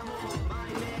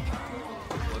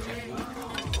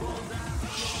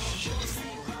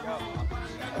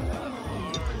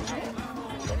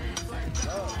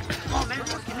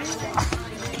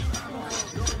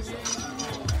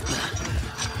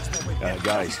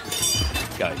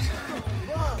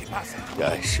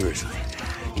 Guys, seriously,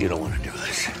 you don't want to do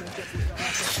this.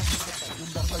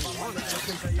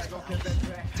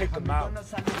 Take them out.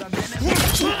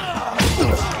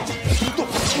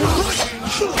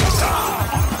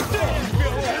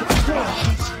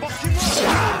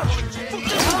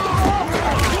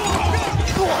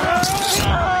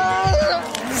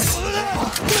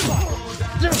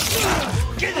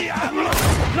 Get the armor!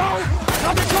 No!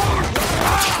 Not the door!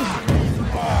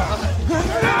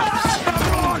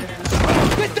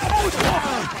 Get the house!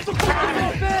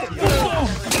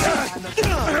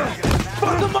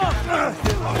 Fuck them up!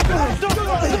 Don't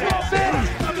fuck them up, man!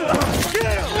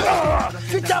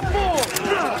 Get that ball!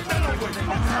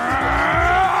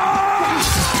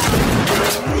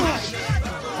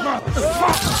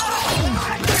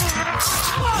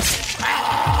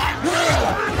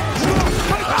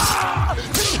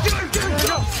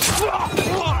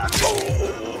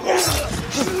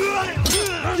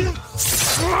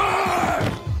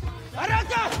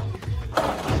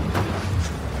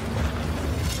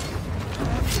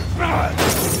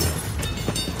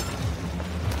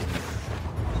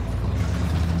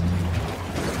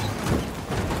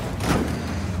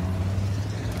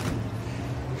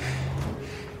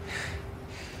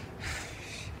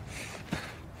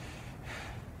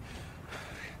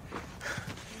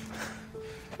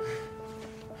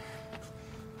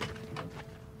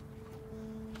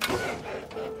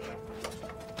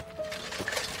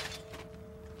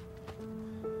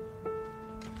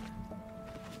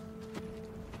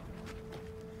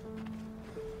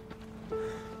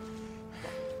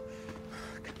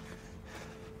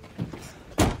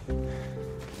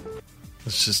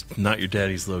 It's just not your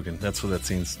daddy's Logan. That's what that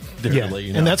scene's there to let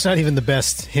you know. And that's not even the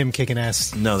best him kicking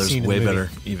ass. No, there's scene way in the movie.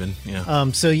 better even.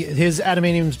 Yeah. So his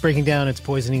adamantium's breaking down. It's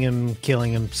poisoning him,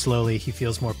 killing him slowly. He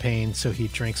feels more pain, so he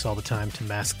drinks all the time to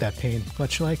mask that pain,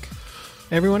 much like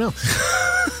everyone else.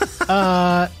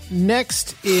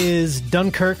 Next is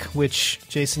Dunkirk, which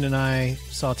Jason and I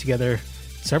saw together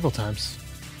several times.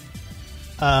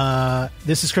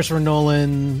 This is Christopher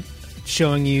Nolan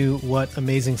showing you what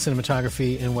amazing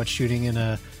cinematography and what shooting in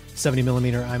a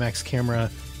 70mm IMAX camera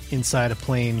inside a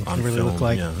plane can really look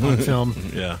like on film.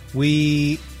 Yeah.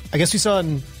 I guess we saw it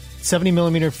in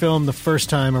 70mm film the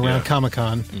first time around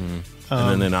Comic-Con. And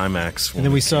then in IMAX. And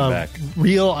then we saw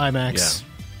real IMAX,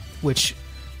 which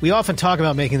we often talk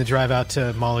about making the drive out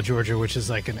to Mall of Georgia, which is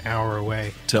like an hour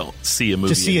away. To see a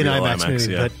movie. To see an in real IMAX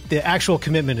movie. yeah. But the actual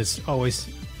commitment is always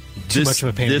too much of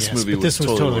a pain in the ass. Movie But this was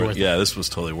totally worth it. Yeah, this was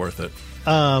totally worth it.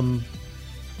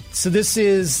 So this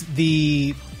is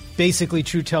the basically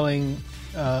true telling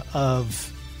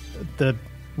of the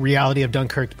reality of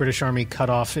Dunkirk, the British Army cut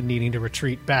off and needing to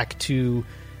retreat back to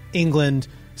England.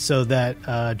 so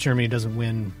that Germany doesn't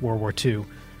win World War II.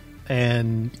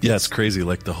 And yeah, it's crazy.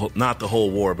 Like not the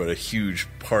whole war, but a huge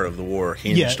part of the war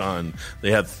hinged on.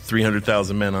 They had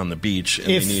 300,000 men on the beach, and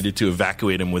they needed to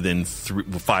evacuate them within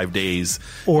 5 days,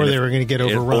 or they were going to get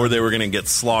overrun, or they were going to get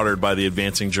slaughtered by the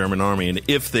advancing German army. And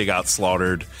if they got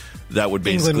slaughtered, that would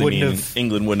basically mean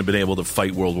England wouldn't have been able to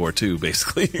fight World War II.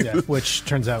 Basically, which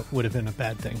turns out would have been a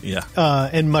bad thing. Yeah,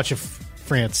 and much of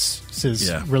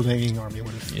France's remaining army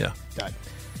would have died.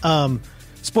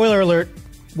 Spoiler alert: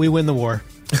 we win the war.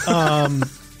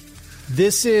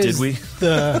 This is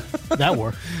that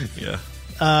war.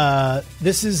 Yeah.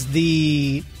 This is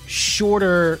the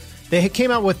shorter. They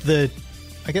came out with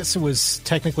I guess it was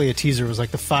technically a teaser. It was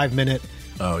like the 5-minute.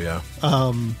 Oh yeah.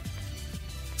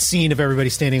 Scene of everybody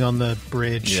standing on the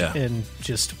bridge and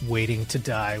just waiting to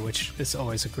die, which is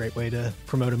always a great way to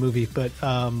promote a movie. But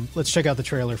let's check out the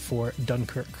trailer for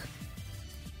Dunkirk.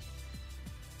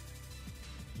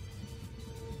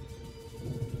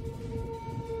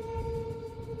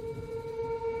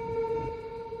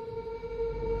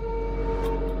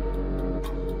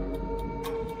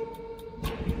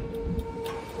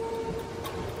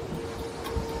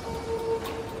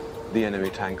 The enemy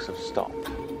tanks have stopped.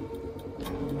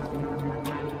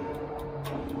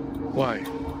 Why?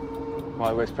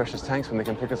 Why waste precious tanks when they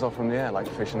can pick us off from the air like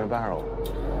fish in a barrel?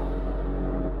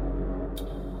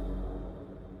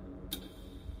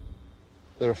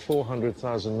 There are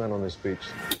 400,000 men on this beach.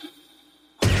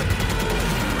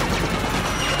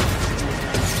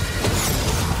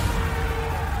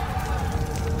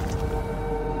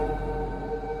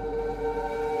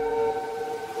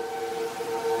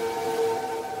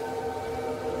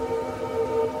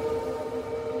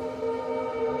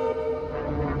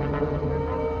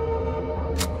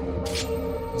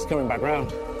 Coming back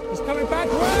round. He's coming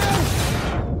back round!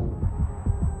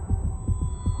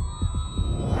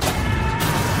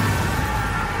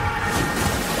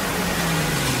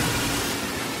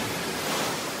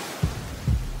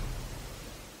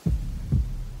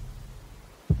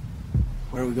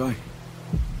 Where are we going?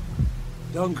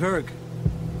 Dunkirk.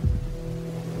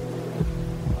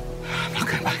 I'm not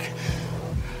going back.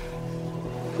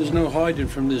 There's no hiding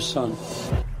from this sun.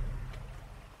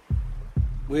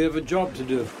 We have a job to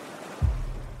do.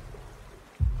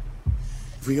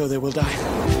 If we go there, we'll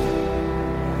die.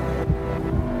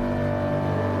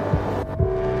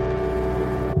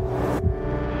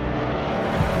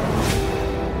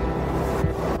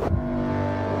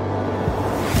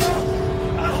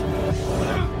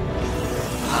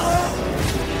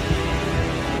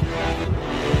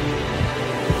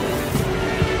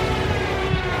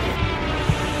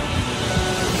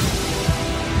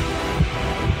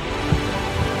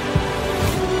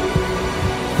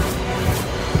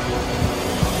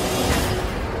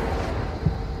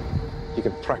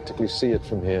 Practically see it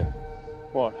from here.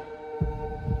 What?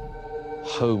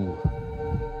 Home.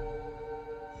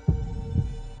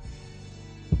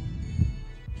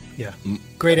 Yeah.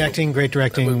 Great acting, great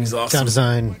directing, awesome. sound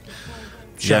design.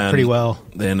 Shot pretty well.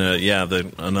 Then,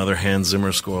 another Hans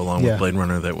Zimmer score along with Blade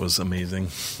Runner that was amazing.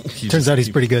 Turns out he's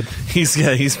pretty good. He's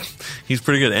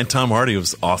pretty good. And Tom Hardy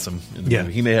was awesome.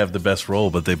 He may have the best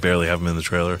role, but they barely have him in the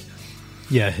trailer.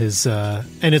 Yeah,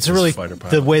 and it's really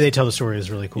the way they tell the story is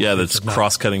really cool. Yeah, that's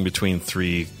cross-cutting between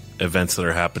 3 events that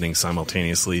are happening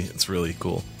simultaneously. It's really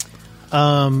cool.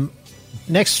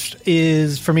 Next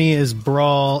for me is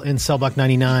Brawl in Cell Block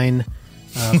 99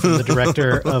 from the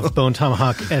director of Bone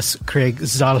Tomahawk, S. Craig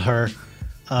Zahler.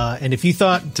 And if you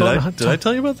thought... Did I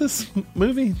tell you about this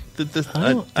movie?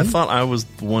 I thought I was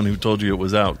the one who told you it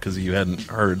was out because you hadn't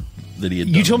heard that he had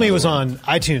done You told me it was on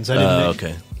iTunes. I didn't know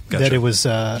okay. Gotcha. that it was...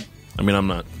 I mean,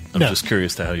 I'm just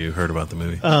curious to how you heard about the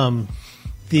movie.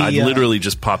 I literally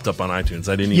just popped up on iTunes.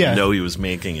 I didn't even know he was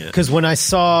making it. Because when I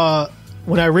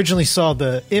originally saw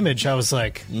the image, I was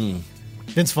like,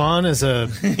 Vince Vaughn is a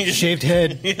shaved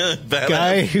head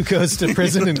guy who goes to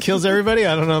prison and kills everybody.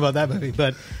 I don't know about that movie,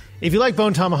 but if you like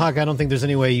Bone Tomahawk, I don't think there's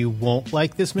any way you won't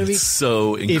like this movie. It's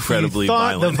so incredibly if you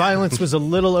thought violent. The violence was a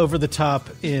little over the top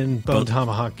in Bone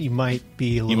Tomahawk, you might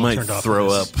be a little turned off. You might throw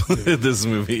up at this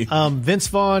movie. Vince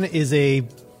Vaughn is a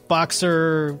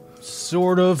boxer,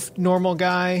 sort of normal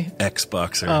guy.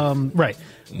 Ex-boxer. Right.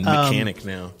 Mechanic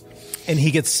now. And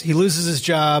he loses his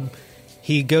job.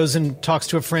 He goes and talks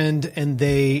to a friend, and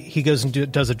he goes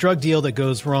and does a drug deal that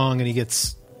goes wrong, and he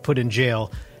gets put in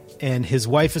jail. And his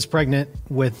wife is pregnant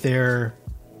with their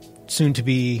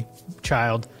soon-to-be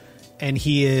child, and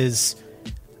he is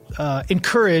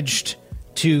encouraged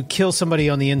to kill somebody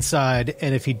on the inside,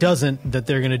 and if he doesn't, that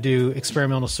they're going to do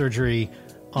experimental surgery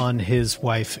on his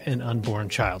wife and unborn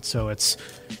child. So it's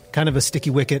kind of a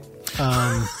sticky wicket.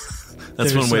 That's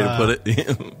That's one way to put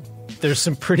it. There's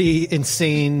some pretty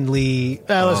insanely.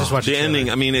 Let's just watch the ending.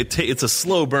 I mean, it's a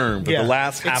slow burn, but the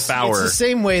last half hour. It's the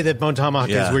same way that Bone Tomahawk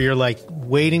is, where you're like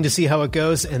waiting to see how it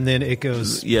goes, and then it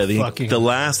goes. Yeah, the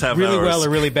last half really hour well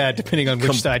or really bad, depending on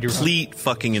which side you're on. Complete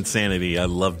fucking insanity. I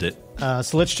loved it.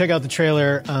 So let's check out the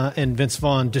trailer and Vince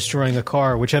Vaughn destroying a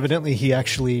car, which evidently he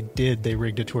actually did. They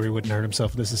rigged it to where he wouldn't hurt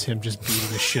himself. This is him just beating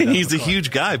the shit out of He's a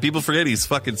huge guy. People forget he's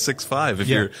fucking 6'5". If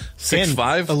you're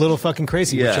 6'5", a little fucking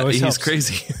crazy. Which always he's helps.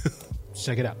 crazy.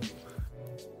 Check it out.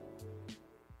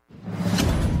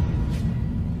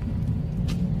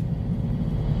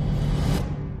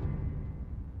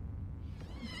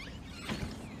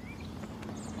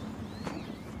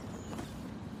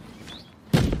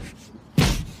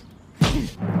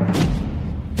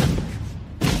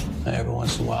 Every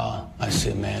once in a while, I see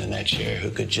a man in that chair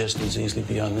who could just as easily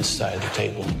be on this side of the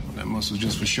table. That muscle's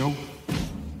just for show.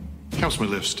 Helps me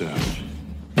lift stuff.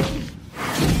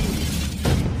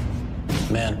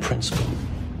 Man of principle.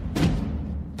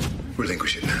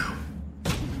 Relinquish it now.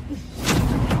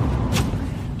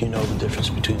 You know the difference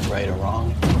between right and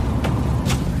wrong,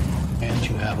 and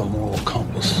you have a moral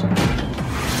compass.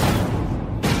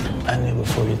 I knew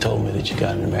before you told me that you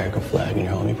got an American flag in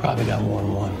your home. You probably got more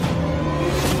than one.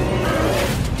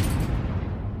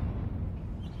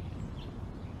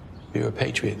 You're a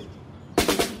patriot.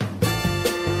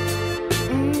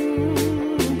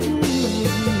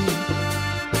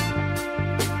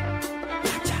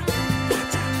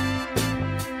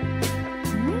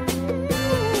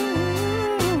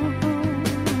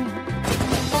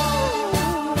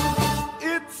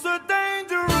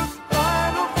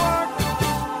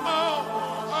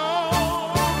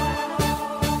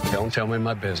 Don't tell me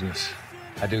my business.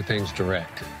 I do things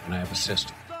direct, and I have a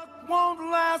system. Won't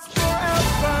last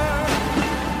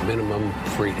forever. Minimum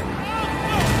freedom.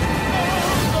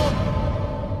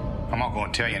 I'm not going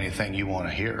to tell you anything you want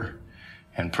to hear.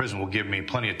 And prison will give me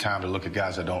plenty of time to look at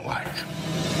guys I don't like.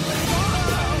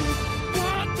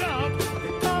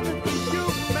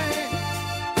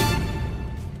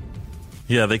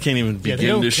 Yeah, they can't even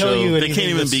begin to show. They can't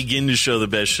even this. begin to show the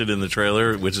best shit in the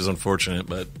trailer, which is unfortunate.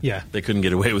 But they couldn't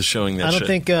get away with showing that. I don't shit.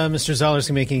 think Mr. Zoller's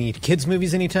gonna make any kids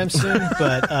movies anytime soon,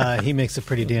 but he makes a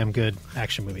pretty damn good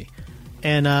action movie.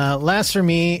 And last for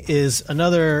me is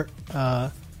another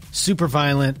super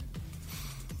violent.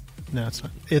 No, it's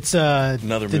not. It's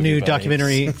the new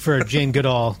documentary for Jane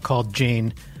Goodall called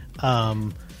Jane.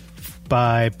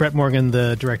 By Brett Morgan,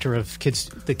 the director of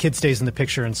The Kid Stays in the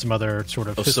Picture, and some other sort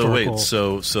of historical...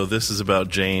 So this is about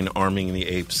Jane arming the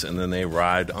apes, and then they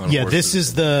ride on horses. This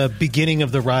is the beginning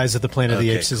of the rise of the Planet of the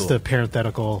Apes, cool. is the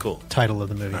parenthetical title of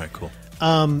the movie. All right, cool.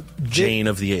 Jane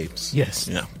of the Apes. Yes.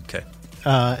 Yeah, okay.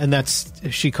 And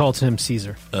she calls him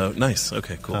Caesar. Nice,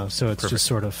 okay, cool. So it's just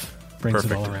sort of brings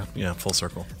it all around. Yeah, full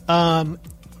circle.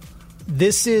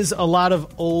 This is a lot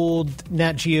of old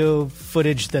Nat Geo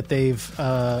footage that they've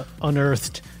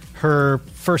unearthed. Her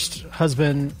first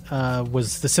husband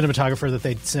was the cinematographer that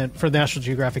they'd sent for National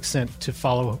Geographic sent to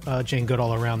follow Jane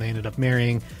Goodall around. They ended up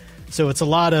marrying. So it's a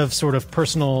lot of sort of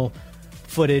personal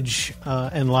footage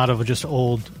and a lot of just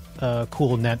old,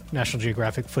 cool National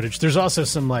Geographic footage. There's also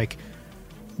some like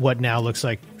what now looks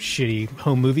like shitty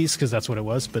home movies, because that's what it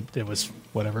was, but it was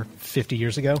whatever 50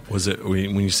 years ago. Was it,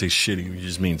 when you say shitty, you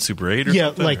just mean Super 8 or something?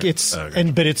 Yeah, like it's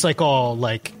but it's like all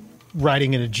like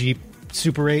riding in a Jeep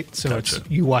Super 8, so it's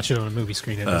you watch it on a movie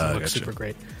screen, it doesn't look super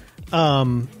great.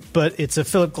 But it's a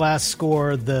Philip Glass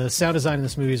score. The sound design in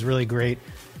this movie is really great.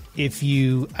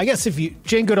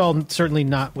 Jane Goodall, certainly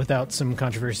not without some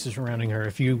controversy surrounding her.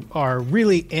 If you are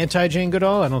really anti Jane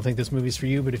Goodall, I don't think this movie's for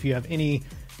you, but if you have any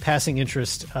passing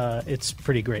interest, it's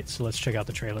pretty great. So let's check out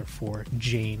the trailer for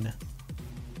Jane.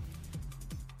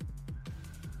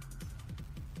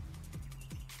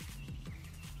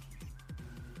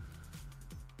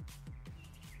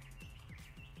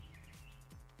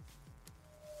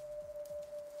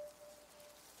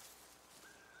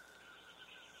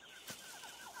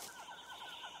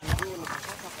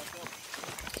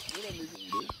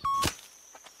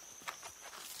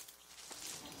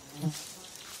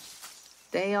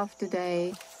 Day after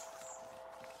day,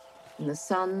 in the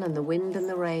sun and the wind and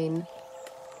the rain,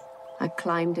 I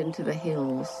climbed into the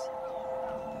hills.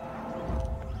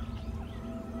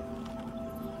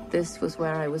 This was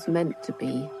where I was meant to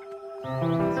be.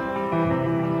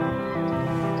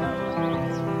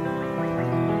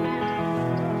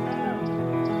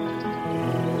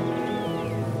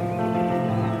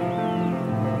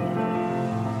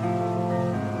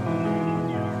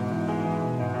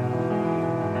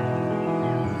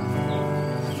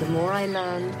 The more I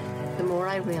learned, the more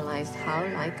I realized how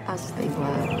like us they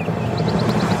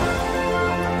were.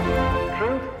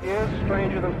 Truth is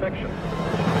stranger than fiction,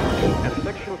 and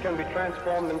fiction can be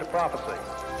transformed into prophecy.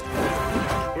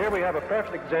 Here we have a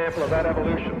perfect example of that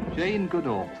evolution. Jane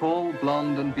Goodall, tall,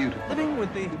 blonde, and beautiful. Living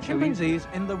with the chimpanzees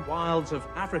in the wilds of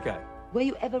Africa. Were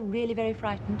you ever really very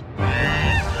frightened?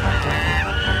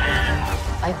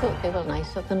 I thought they were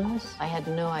nicer than us. I had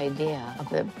no idea of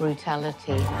their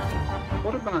brutality.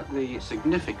 What about the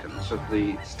significance of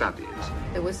the studies?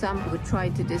 There were some who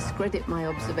tried to discredit my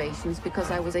observations because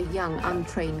I was a young,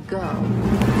 untrained girl.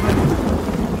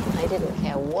 I didn't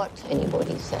care what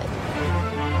anybody said.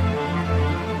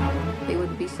 They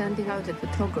would be sending out a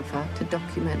photographer to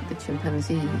document the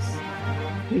chimpanzees.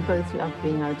 We both loved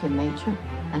being out in nature,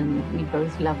 and we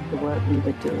both loved the work we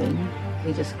were doing.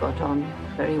 We just got on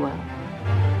very well.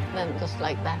 Then, just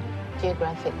like that,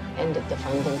 Geographic ended the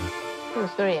funding. It was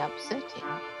very upsetting,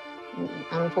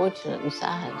 unfortunate and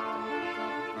sad.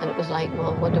 And it was like,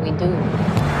 well, what do we do?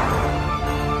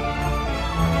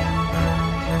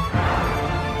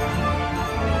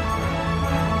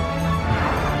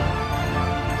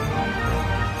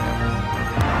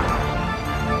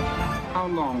 How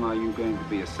long are you going to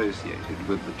be associated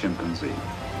with the chimpanzee?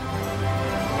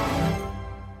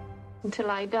 Until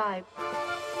I die.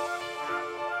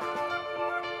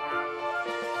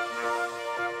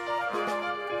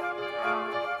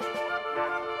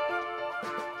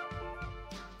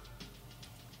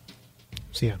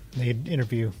 So yeah, they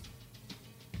interview.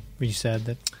 Were you sad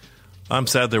that? I'm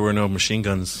sad there were no machine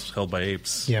guns held by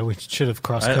apes. Yeah, we should have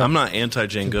crossed. I'm not anti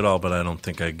Jane Goodall, but I don't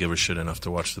think I give a shit enough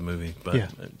to watch the movie. But yeah.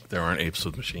 There aren't apes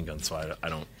with machine guns, so I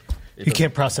don't. You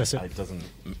can't process it. It doesn't.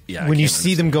 Yeah, when you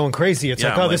see them going crazy, it's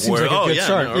like, oh, this seems like a good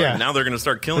start. Yeah, now they're going to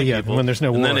start killing people. When there's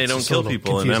no war, and then they don't kill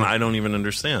people, confusing. and then I don't even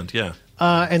understand. Yeah.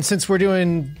 And since we're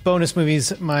doing bonus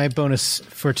movies, my bonus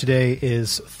for today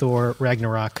is Thor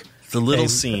Ragnarok. The little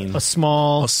scene, a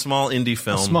small indie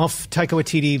film, a small Taika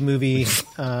Waititi movie,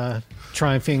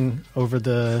 triumphing over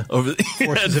the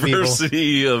forces of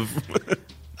evil.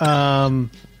 I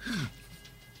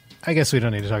guess we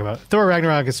don't need to talk about it. Thor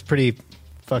Ragnarok is pretty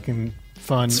fucking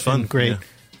fun. It's fun, and great. Yeah.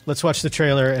 Let's watch the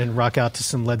trailer and rock out to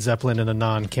some Led Zeppelin and a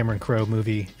non-Cameron Crowe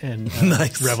movie and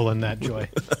nice. Revel in that joy.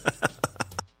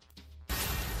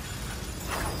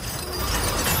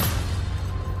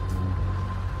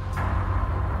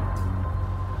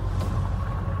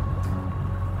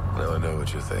 Now I know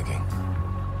what you're thinking.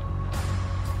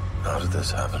 How did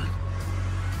this happen?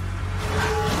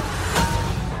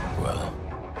 Well,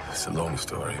 it's a long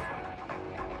story.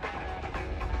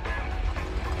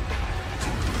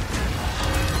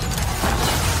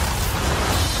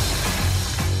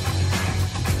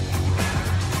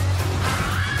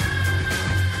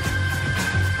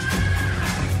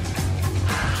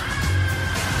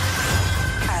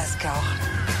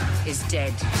 Asgard is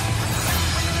dead.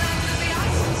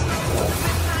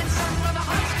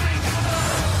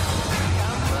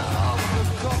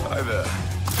 Hi there.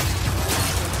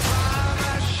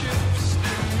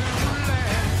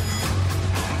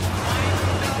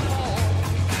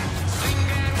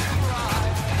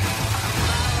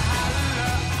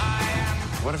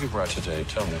 What have you brought today?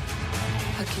 Tell me.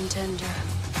 A contender.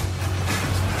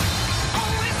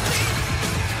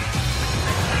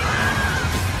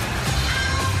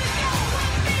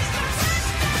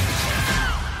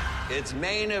 It's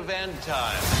main event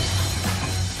time.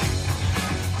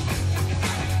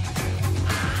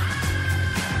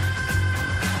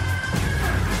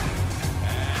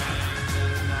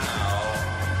 And now,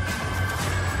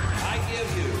 I give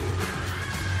you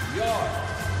your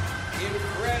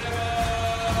incredible...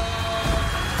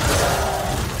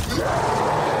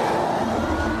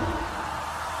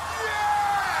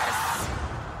 Yes!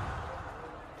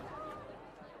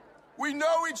 We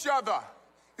know each other.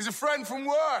 He's a friend from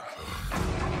work.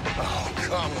 Oh,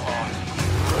 come on.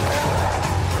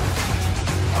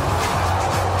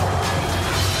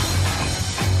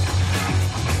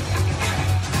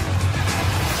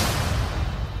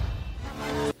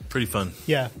 Pretty fun.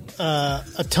 Yeah.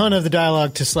 A ton of the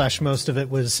dialogue to slash most of it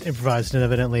was improvised, and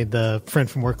evidently the friend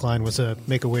from work line was a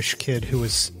Make-A-Wish kid who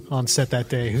was on set that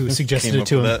day who suggested it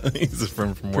to him. He's a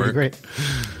friend from Pretty work. Great.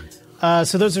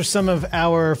 So those are some of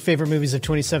our favorite movies of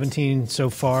 2017 so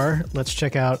far. Let's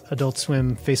check out Adult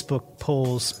Swim Facebook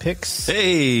polls picks.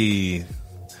 Hey.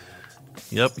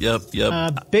 Yep.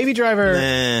 Baby Driver.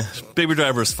 Baby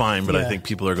Driver is fine, but I think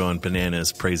people are going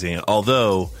bananas praising it.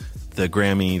 Although the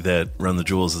Grammy that Run the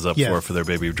Jewels is up for their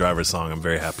Baby Driver song, I'm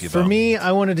very happy about. For me,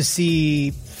 I wanted to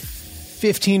see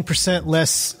 15%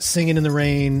 less Singing in the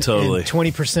Rain, and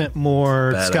 20%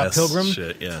 more Badass Scott Pilgrim.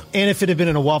 Shit, yeah. And if it had been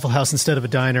in a Waffle House instead of a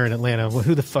diner in Atlanta, well,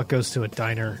 who the fuck goes to a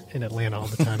diner in Atlanta all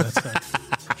the time? That's not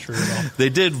true at all. They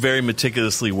did very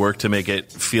meticulously work to make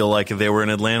it feel like they were in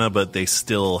Atlanta, but they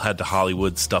still had to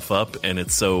Hollywood stuff up. And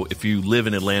it's so, if you live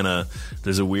in Atlanta,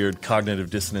 there's a weird cognitive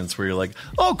dissonance where you're like,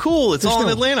 oh, cool, it's all in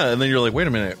Atlanta. And then you're like, wait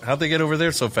a minute, how'd they get over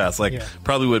there so fast? Like,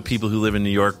 probably what people who live in New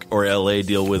York or LA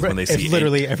deal with when they see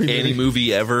literally any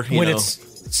movie ever. When it's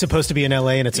supposed to be in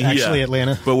LA and it's actually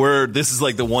Atlanta. But this is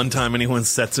like the one time anyone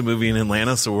sets a movie in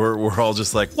Atlanta, so we're all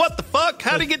just like, what the fuck?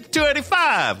 How'd he get to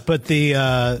 285? But the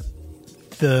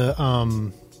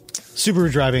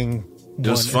Subaru driving, it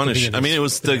was funnish. I mean,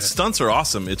 the stunts are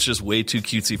awesome. It's just way too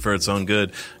cutesy for its own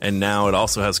good. And now it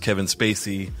also has Kevin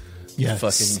Spacey.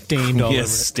 Fucking stained all over it.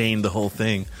 Stained the whole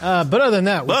thing. But other than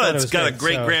that, it's got a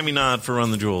great Grammy nod for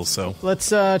Run the Jewels. So let's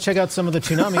check out some of the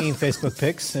Toonami Facebook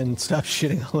pics and stop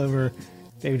shitting all over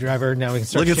Baby Driver. Now we can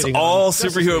start. Look, it's all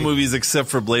superhero movies except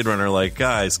for Blade Runner. Like,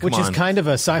 guys, come on. Which is kind of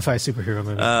a sci-fi superhero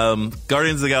movie.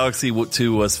 Guardians of the Galaxy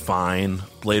 2 was fine.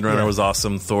 Blade Runner was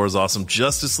awesome. Thor was awesome.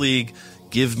 Justice League,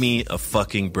 give me a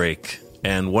fucking break.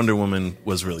 And Wonder Woman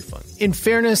was really fun. In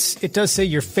fairness, it does say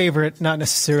your favorite, not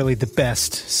necessarily the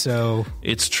best. So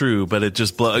it's true, but it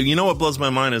just you know what blows my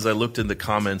mind is I looked in the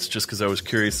comments just because I was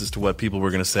curious as to what people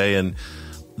were going to say, and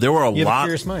there were you lot. Have a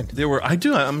curious mind. There were.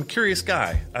 I'm a curious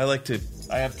guy. I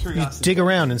have curiosity. You dig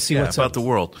around and see what's about up. the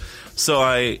world. So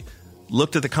I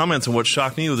looked at the comments, and what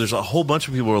shocked me was there's a whole bunch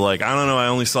of people who were like, I don't know, I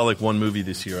only saw like one movie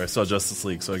this year. I saw Justice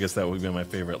League, so I guess that would be my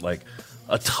favorite. Like,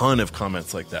 a ton of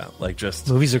comments like that. Like, just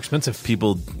movies are expensive.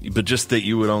 People, but just that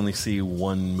you would only see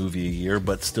one movie a year,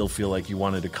 but still feel like you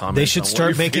wanted to comment. They should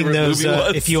start making those.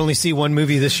 If you only see one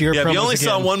movie this year, if you only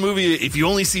saw one movie, if you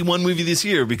only see one movie this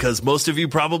year, because most of you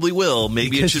probably will.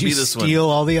 Maybe because it should be this one. Steal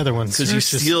all the other ones because you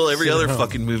steal every other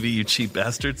fucking movie. You cheap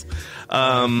bastards.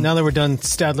 Now that we're done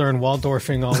Stadler and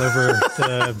Waldorfing all over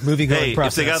the movie-going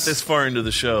process, if they got this far into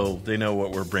the show, they know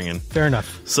what we're bringing. Fair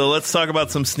enough. So let's talk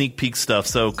about some sneak peek stuff.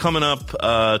 So coming up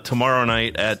tomorrow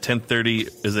night at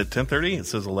 10:30. Is it 10:30? It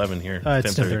says 11 here.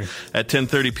 It's 10:30. At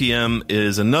 10:30 p.m.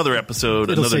 is another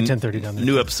episode. It'll another say 10:30 down there.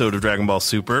 New episode of Dragon Ball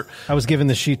Super. I was given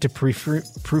the sheet to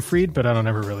proofread, but I don't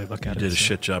ever really look at it. You did a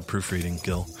shit job proofreading,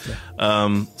 Gil.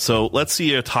 Yeah. So let's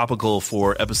see a topical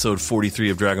for episode 43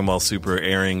 of Dragon Ball Super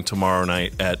airing tomorrow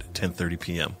night at 10:30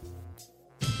 p.m.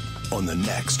 On the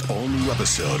next all-new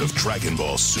episode of Dragon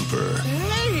Ball Super.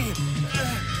 Hey!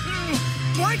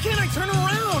 Why can't I turn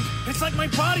around? It's like my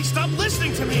body stopped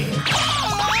listening to me.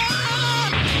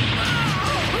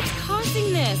 What's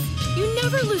causing this? You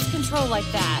never lose control like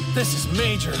that. This is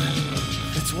major.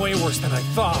 It's way worse than I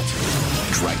thought.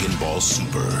 Dragon Ball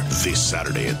Super, this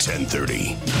Saturday at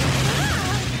 10:30.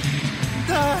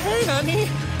 Hey, honey.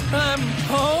 I'm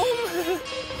home.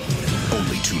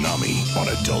 Only Toonami on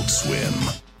Adult Swim.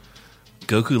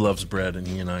 Goku loves bread, and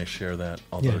he and I share that,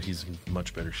 although he's in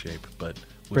much better shape. But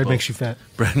bread makes you fat.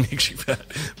 Bread makes you fat,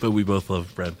 but we both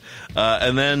love bread.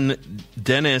 And then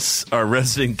Dennis, our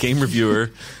resident game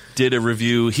reviewer, did a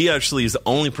review. He actually is the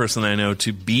only person I know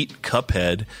to beat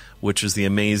Cuphead, which is the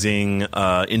amazing,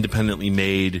 independently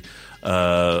made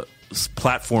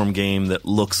platform game that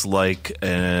looks like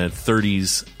a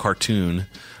 30s cartoon.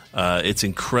 It's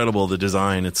incredible, the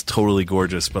design. It's totally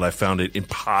gorgeous, but I found it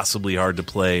impossibly hard to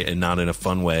play and not in a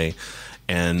fun way.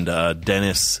 And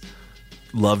Dennis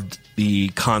loved the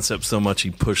concept so much he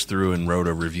pushed through and wrote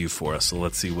a review for us. So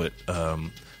let's see what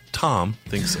Tom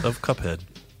thinks of Cuphead.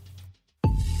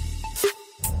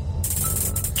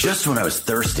 Just when I was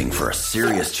thirsting for a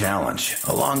serious challenge,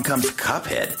 along comes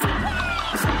Cuphead.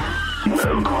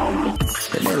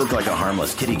 It may look like a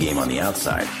harmless kiddie game on the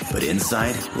outside, but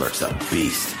inside lurks a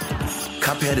beast.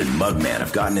 Cuphead and Mugman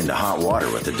have gotten into hot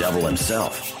water with the devil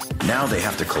himself. Now they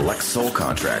have to collect soul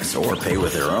contracts or pay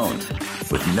with their own.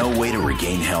 With no way to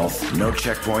regain health, no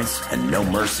checkpoints, and no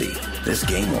mercy, this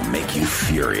game will make you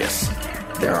furious.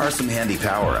 There are some handy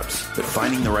power-ups, but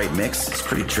finding the right mix is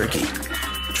pretty tricky.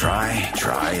 Try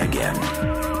again.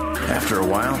 After a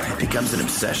while, it becomes an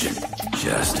obsession.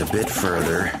 Just a bit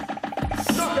further.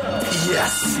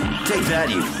 Yes! Take that,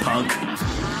 you punk!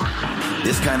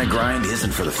 This kind of grind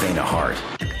isn't for the faint of heart,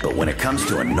 but when it comes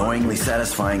to annoyingly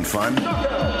satisfying fun,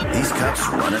 these cups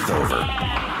runneth over.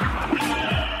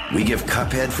 We give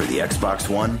Cuphead for the Xbox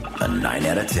One a 9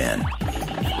 out of 10.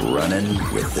 Running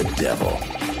with the devil.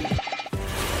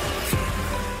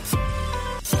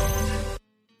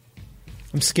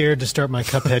 I'm scared to start my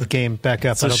Cuphead game back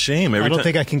up. It's a shame. I don't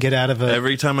think I can get out of it.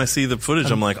 Every time I see the footage,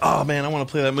 I'm like, oh man, I want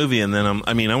to play that movie, and then I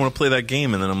want to play that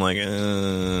game, and then I'm like,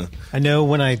 I know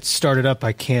when I start it up,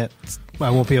 I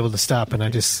won't be able to stop, and I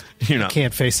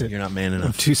can't face it. You're not man enough.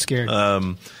 I'm too scared.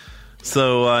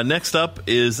 So next up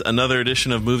is another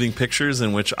edition of Moving Pictures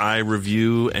in which I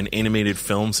review an animated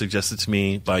film suggested to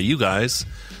me by you guys,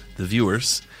 the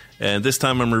viewers. And this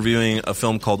time I'm reviewing a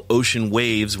film called Ocean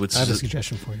Waves, which I have a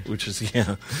suggestion for you. Which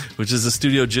is a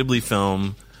Studio Ghibli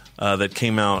film that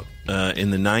came out in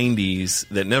the 90s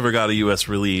that never got a U.S.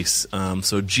 release.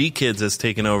 So G-Kids has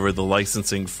taken over the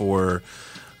licensing for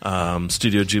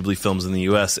Studio Ghibli films in the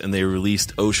U.S., and they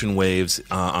released Ocean Waves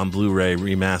on Blu-ray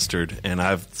remastered. And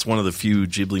it's one of the few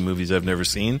Ghibli movies I've never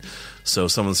seen. So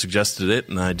someone suggested it,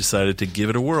 and I decided to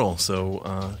give it a whirl.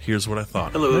 So here's what I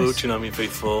thought. Hello, nice. Toonami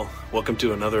faithful. Welcome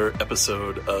to another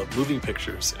episode of Moving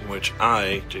Pictures, in which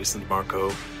I, Jason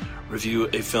DeMarco, review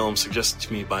a film suggested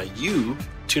to me by you,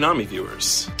 Toonami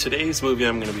viewers. Today's movie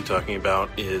I'm going to be talking about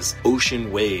is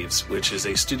Ocean Waves, which is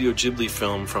a Studio Ghibli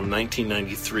film from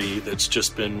 1993 that's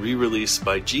just been re-released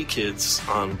by G-Kids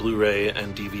on Blu-ray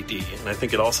and DVD. And I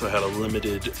think it also had a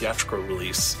limited theatrical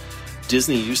release.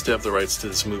 Disney used to have the rights to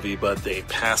this movie, but they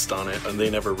passed on it and they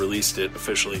never released it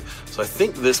officially. So I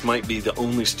think this might be the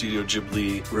only Studio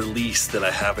Ghibli release that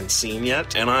I haven't seen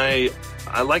yet, and I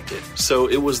liked it. So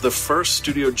it was the first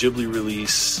Studio Ghibli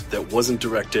release that wasn't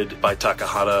directed by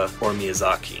Takahata or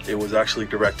Miyazaki. It was actually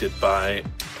directed by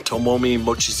Tomomi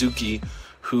Mochizuki,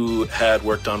 who had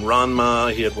worked on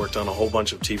Ranma, he had worked on a whole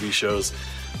bunch of TV shows,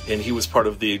 and he was part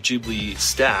of the Ghibli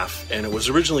staff, and it was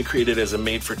originally created as a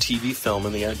made-for-TV film,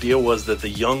 and the idea was that the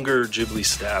younger Ghibli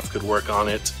staff could work on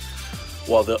it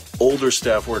while the older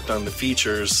staff worked on the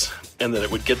features, and that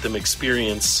it would get them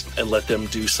experience and let them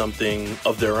do something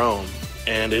of their own.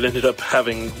 And it ended up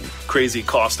having crazy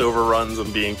cost overruns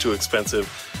and being too expensive,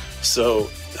 so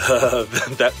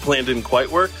that plan didn't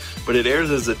quite work, but it airs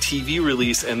as a TV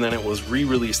release, and then it was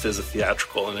re-released as a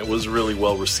theatrical, and it was really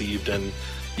well received, and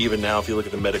even now, if you look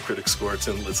at the Metacritic score,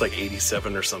 it's like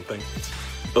 87 or something.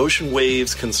 Ocean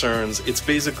Waves it's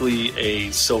basically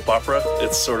a soap opera.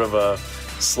 It's sort of a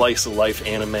slice-of-life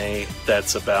anime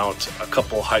that's about a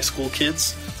couple high school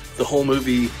kids. The whole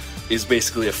movie is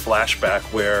basically a flashback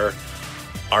where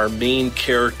our main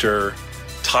character,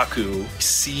 Taku,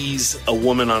 sees a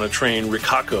woman on a train,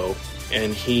 Rikako,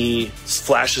 and he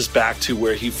flashes back to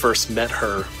where he first met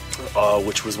her,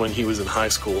 which was when he was in high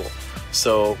school.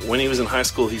 So when he was in high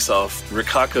school, he saw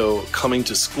Rikako coming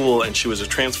to school, and she was a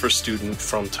transfer student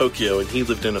from Tokyo, and he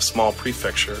lived in a small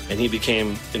prefecture, and he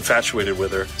became infatuated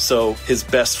with her. So his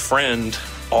best friend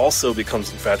also becomes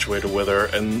infatuated with her,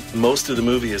 and most of the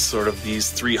movie is sort of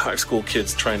these three high school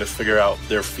kids trying to figure out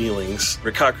their feelings.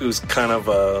 Rikaku's kind of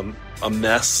a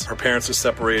mess. Her parents are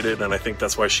separated, and I think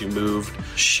that's why she moved.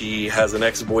 She has an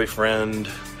ex-boyfriend.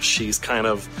 She's kind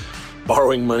of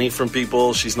borrowing money from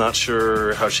people. She's not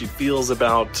sure how she feels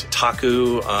about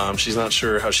Taku. She's not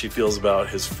sure how she feels about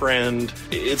his friend.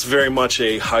 It's very much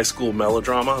a high school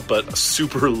melodrama, but a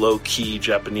super low-key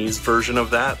Japanese version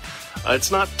of that. It's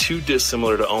not too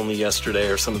dissimilar to Only Yesterday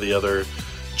or some of the other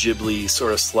Ghibli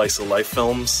sort of slice-of-life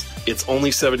films. It's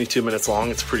only 72 minutes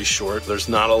long. It's pretty short. There's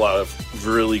not a lot of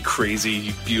really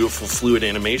crazy, beautiful, fluid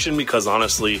animation because,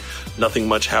 honestly, nothing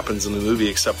much happens in the movie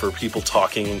except for people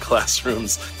talking in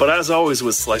classrooms. But as always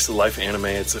with slice-of-life anime,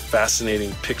 it's a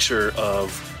fascinating picture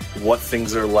of what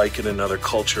things are like in another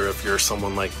culture if you're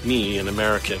someone like me, an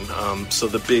American. So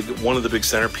one of the big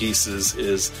centerpieces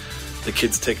is the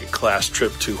kids take a class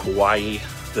trip to Hawaii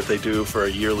that they do for a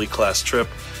yearly class trip.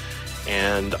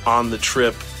 And on the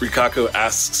trip, Rikako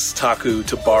asks Taku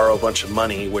to borrow a bunch of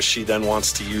money, which she then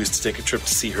wants to use to take a trip to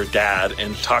see her dad.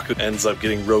 And Taku ends up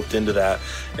getting roped into that.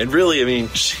 And really, I mean,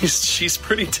 she's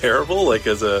pretty terrible.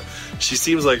 She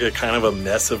seems like a kind of a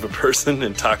mess of a person,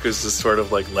 and Taku's just sort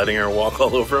of like letting her walk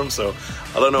all over him. So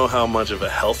I don't know how much of a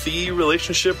healthy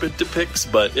relationship it depicts,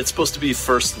 but it's supposed to be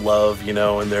first love, you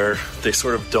know, and they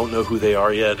sort of don't know who they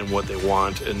are yet and what they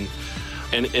want, and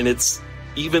it's.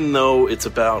 Even though it's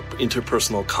about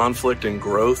interpersonal conflict and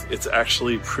growth, it's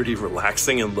actually pretty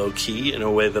relaxing and low-key in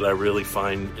a way that I really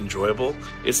find enjoyable.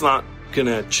 It's not going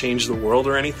to change the world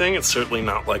or anything. It's certainly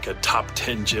not like a top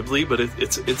 10 Ghibli, but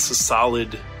it's a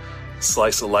solid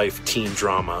slice-of-life teen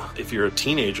drama. If you're a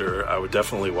teenager, I would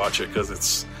definitely watch it because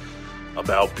it's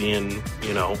about being,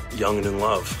 you know, young and in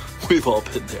love. We've all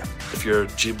been there. If you're a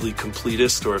Ghibli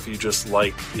completist, or if you just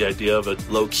like the idea of a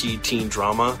low-key teen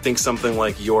drama, think something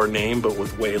like Your Name, but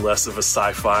with way less of a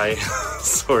sci-fi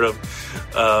sort of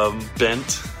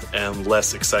bent and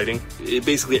less exciting. It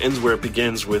basically ends where it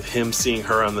begins, with him seeing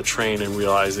her on the train and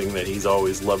realizing that he's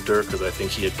always loved her, because I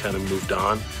think he had kind of moved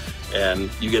on. And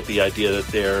you get the idea that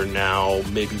they're now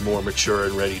maybe more mature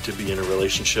and ready to be in a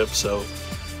relationship. So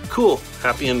cool,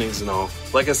 happy endings and all.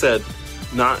 Like I said,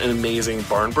 not an amazing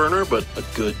barn burner, but a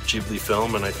good Ghibli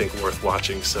film, and I think worth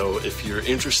watching. So if you're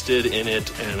interested in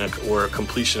it or a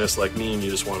completionist like me and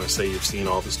you just want to say you've seen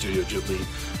all the Studio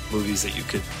Ghibli movies that you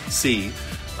could see,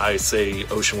 I say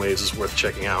Ocean Waves is worth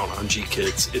checking out on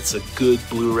G-Kids. It's a good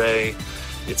Blu-ray.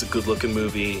 It's a good-looking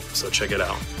movie, so check it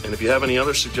out. And if you have any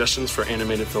other suggestions for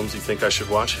animated films you think I should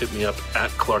watch, hit me up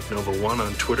at ClarkNova1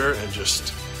 on Twitter and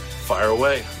just fire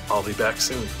away. I'll be back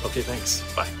soon. Okay, thanks.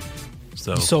 Bye.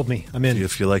 So You sold me. I'm in.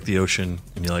 If you like the ocean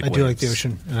and you like waves, do like the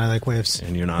ocean, and I like waves.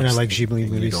 and you're not, and I like Ghibli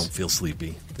movies. you don't feel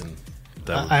sleepy, then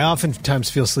that would I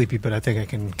oftentimes feel sleepy, but I think I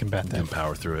can combat that. you can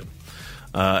power through it.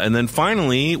 And then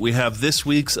finally, we have this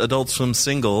week's Adult Swim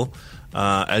single.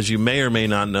 As you may or may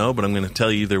not know, but I'm going to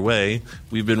tell you either way,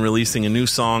 we've been releasing a new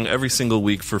song every single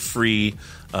week for free,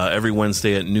 every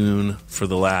Wednesday at noon for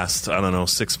the last,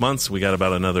 6 months. We got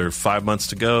about another 5 months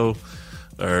to go,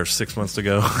 or 6 months to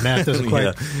go. Math doesn't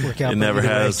quite work out. It never either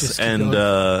way, has. just keep And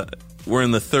going. we're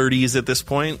in the 30s at this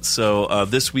point. So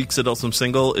this week's Adult Swim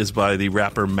single is by the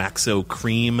rapper Maxo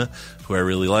Cream, who I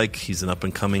really like. He's an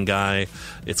up-and-coming guy.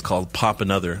 It's called Pop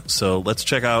Another. So let's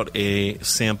check out a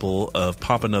sample of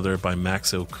Pop Another by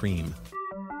Maxo Cream.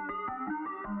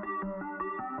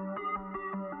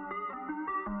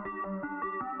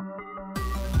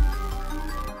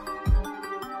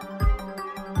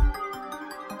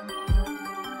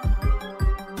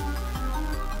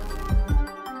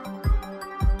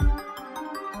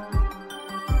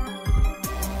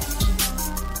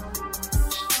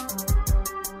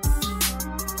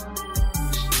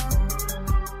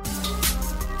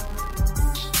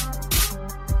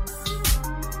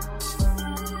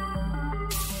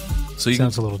 So you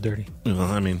Sounds a little dirty. Well,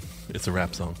 I mean, it's a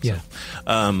rap song. Yeah.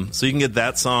 So you can get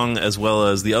that song as well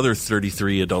as the other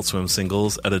 33 Adult Swim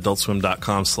singles at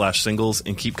adultswim.com/singles,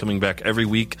 and keep coming back every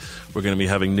week. We're going to be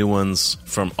having new ones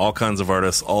from all kinds of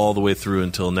artists all the way through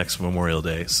until next Memorial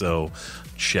Day. So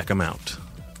check them out.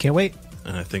 Can't wait.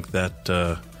 And I think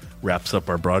that wraps up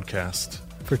our broadcast.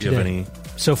 For Do you have today. any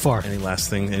So far. Any last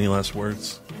thing? Any last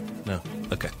words? No.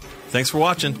 Okay. Thanks for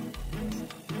watching.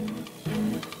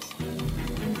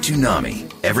 Toonami,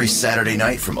 every Saturday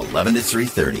night from 11 to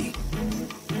 3:30.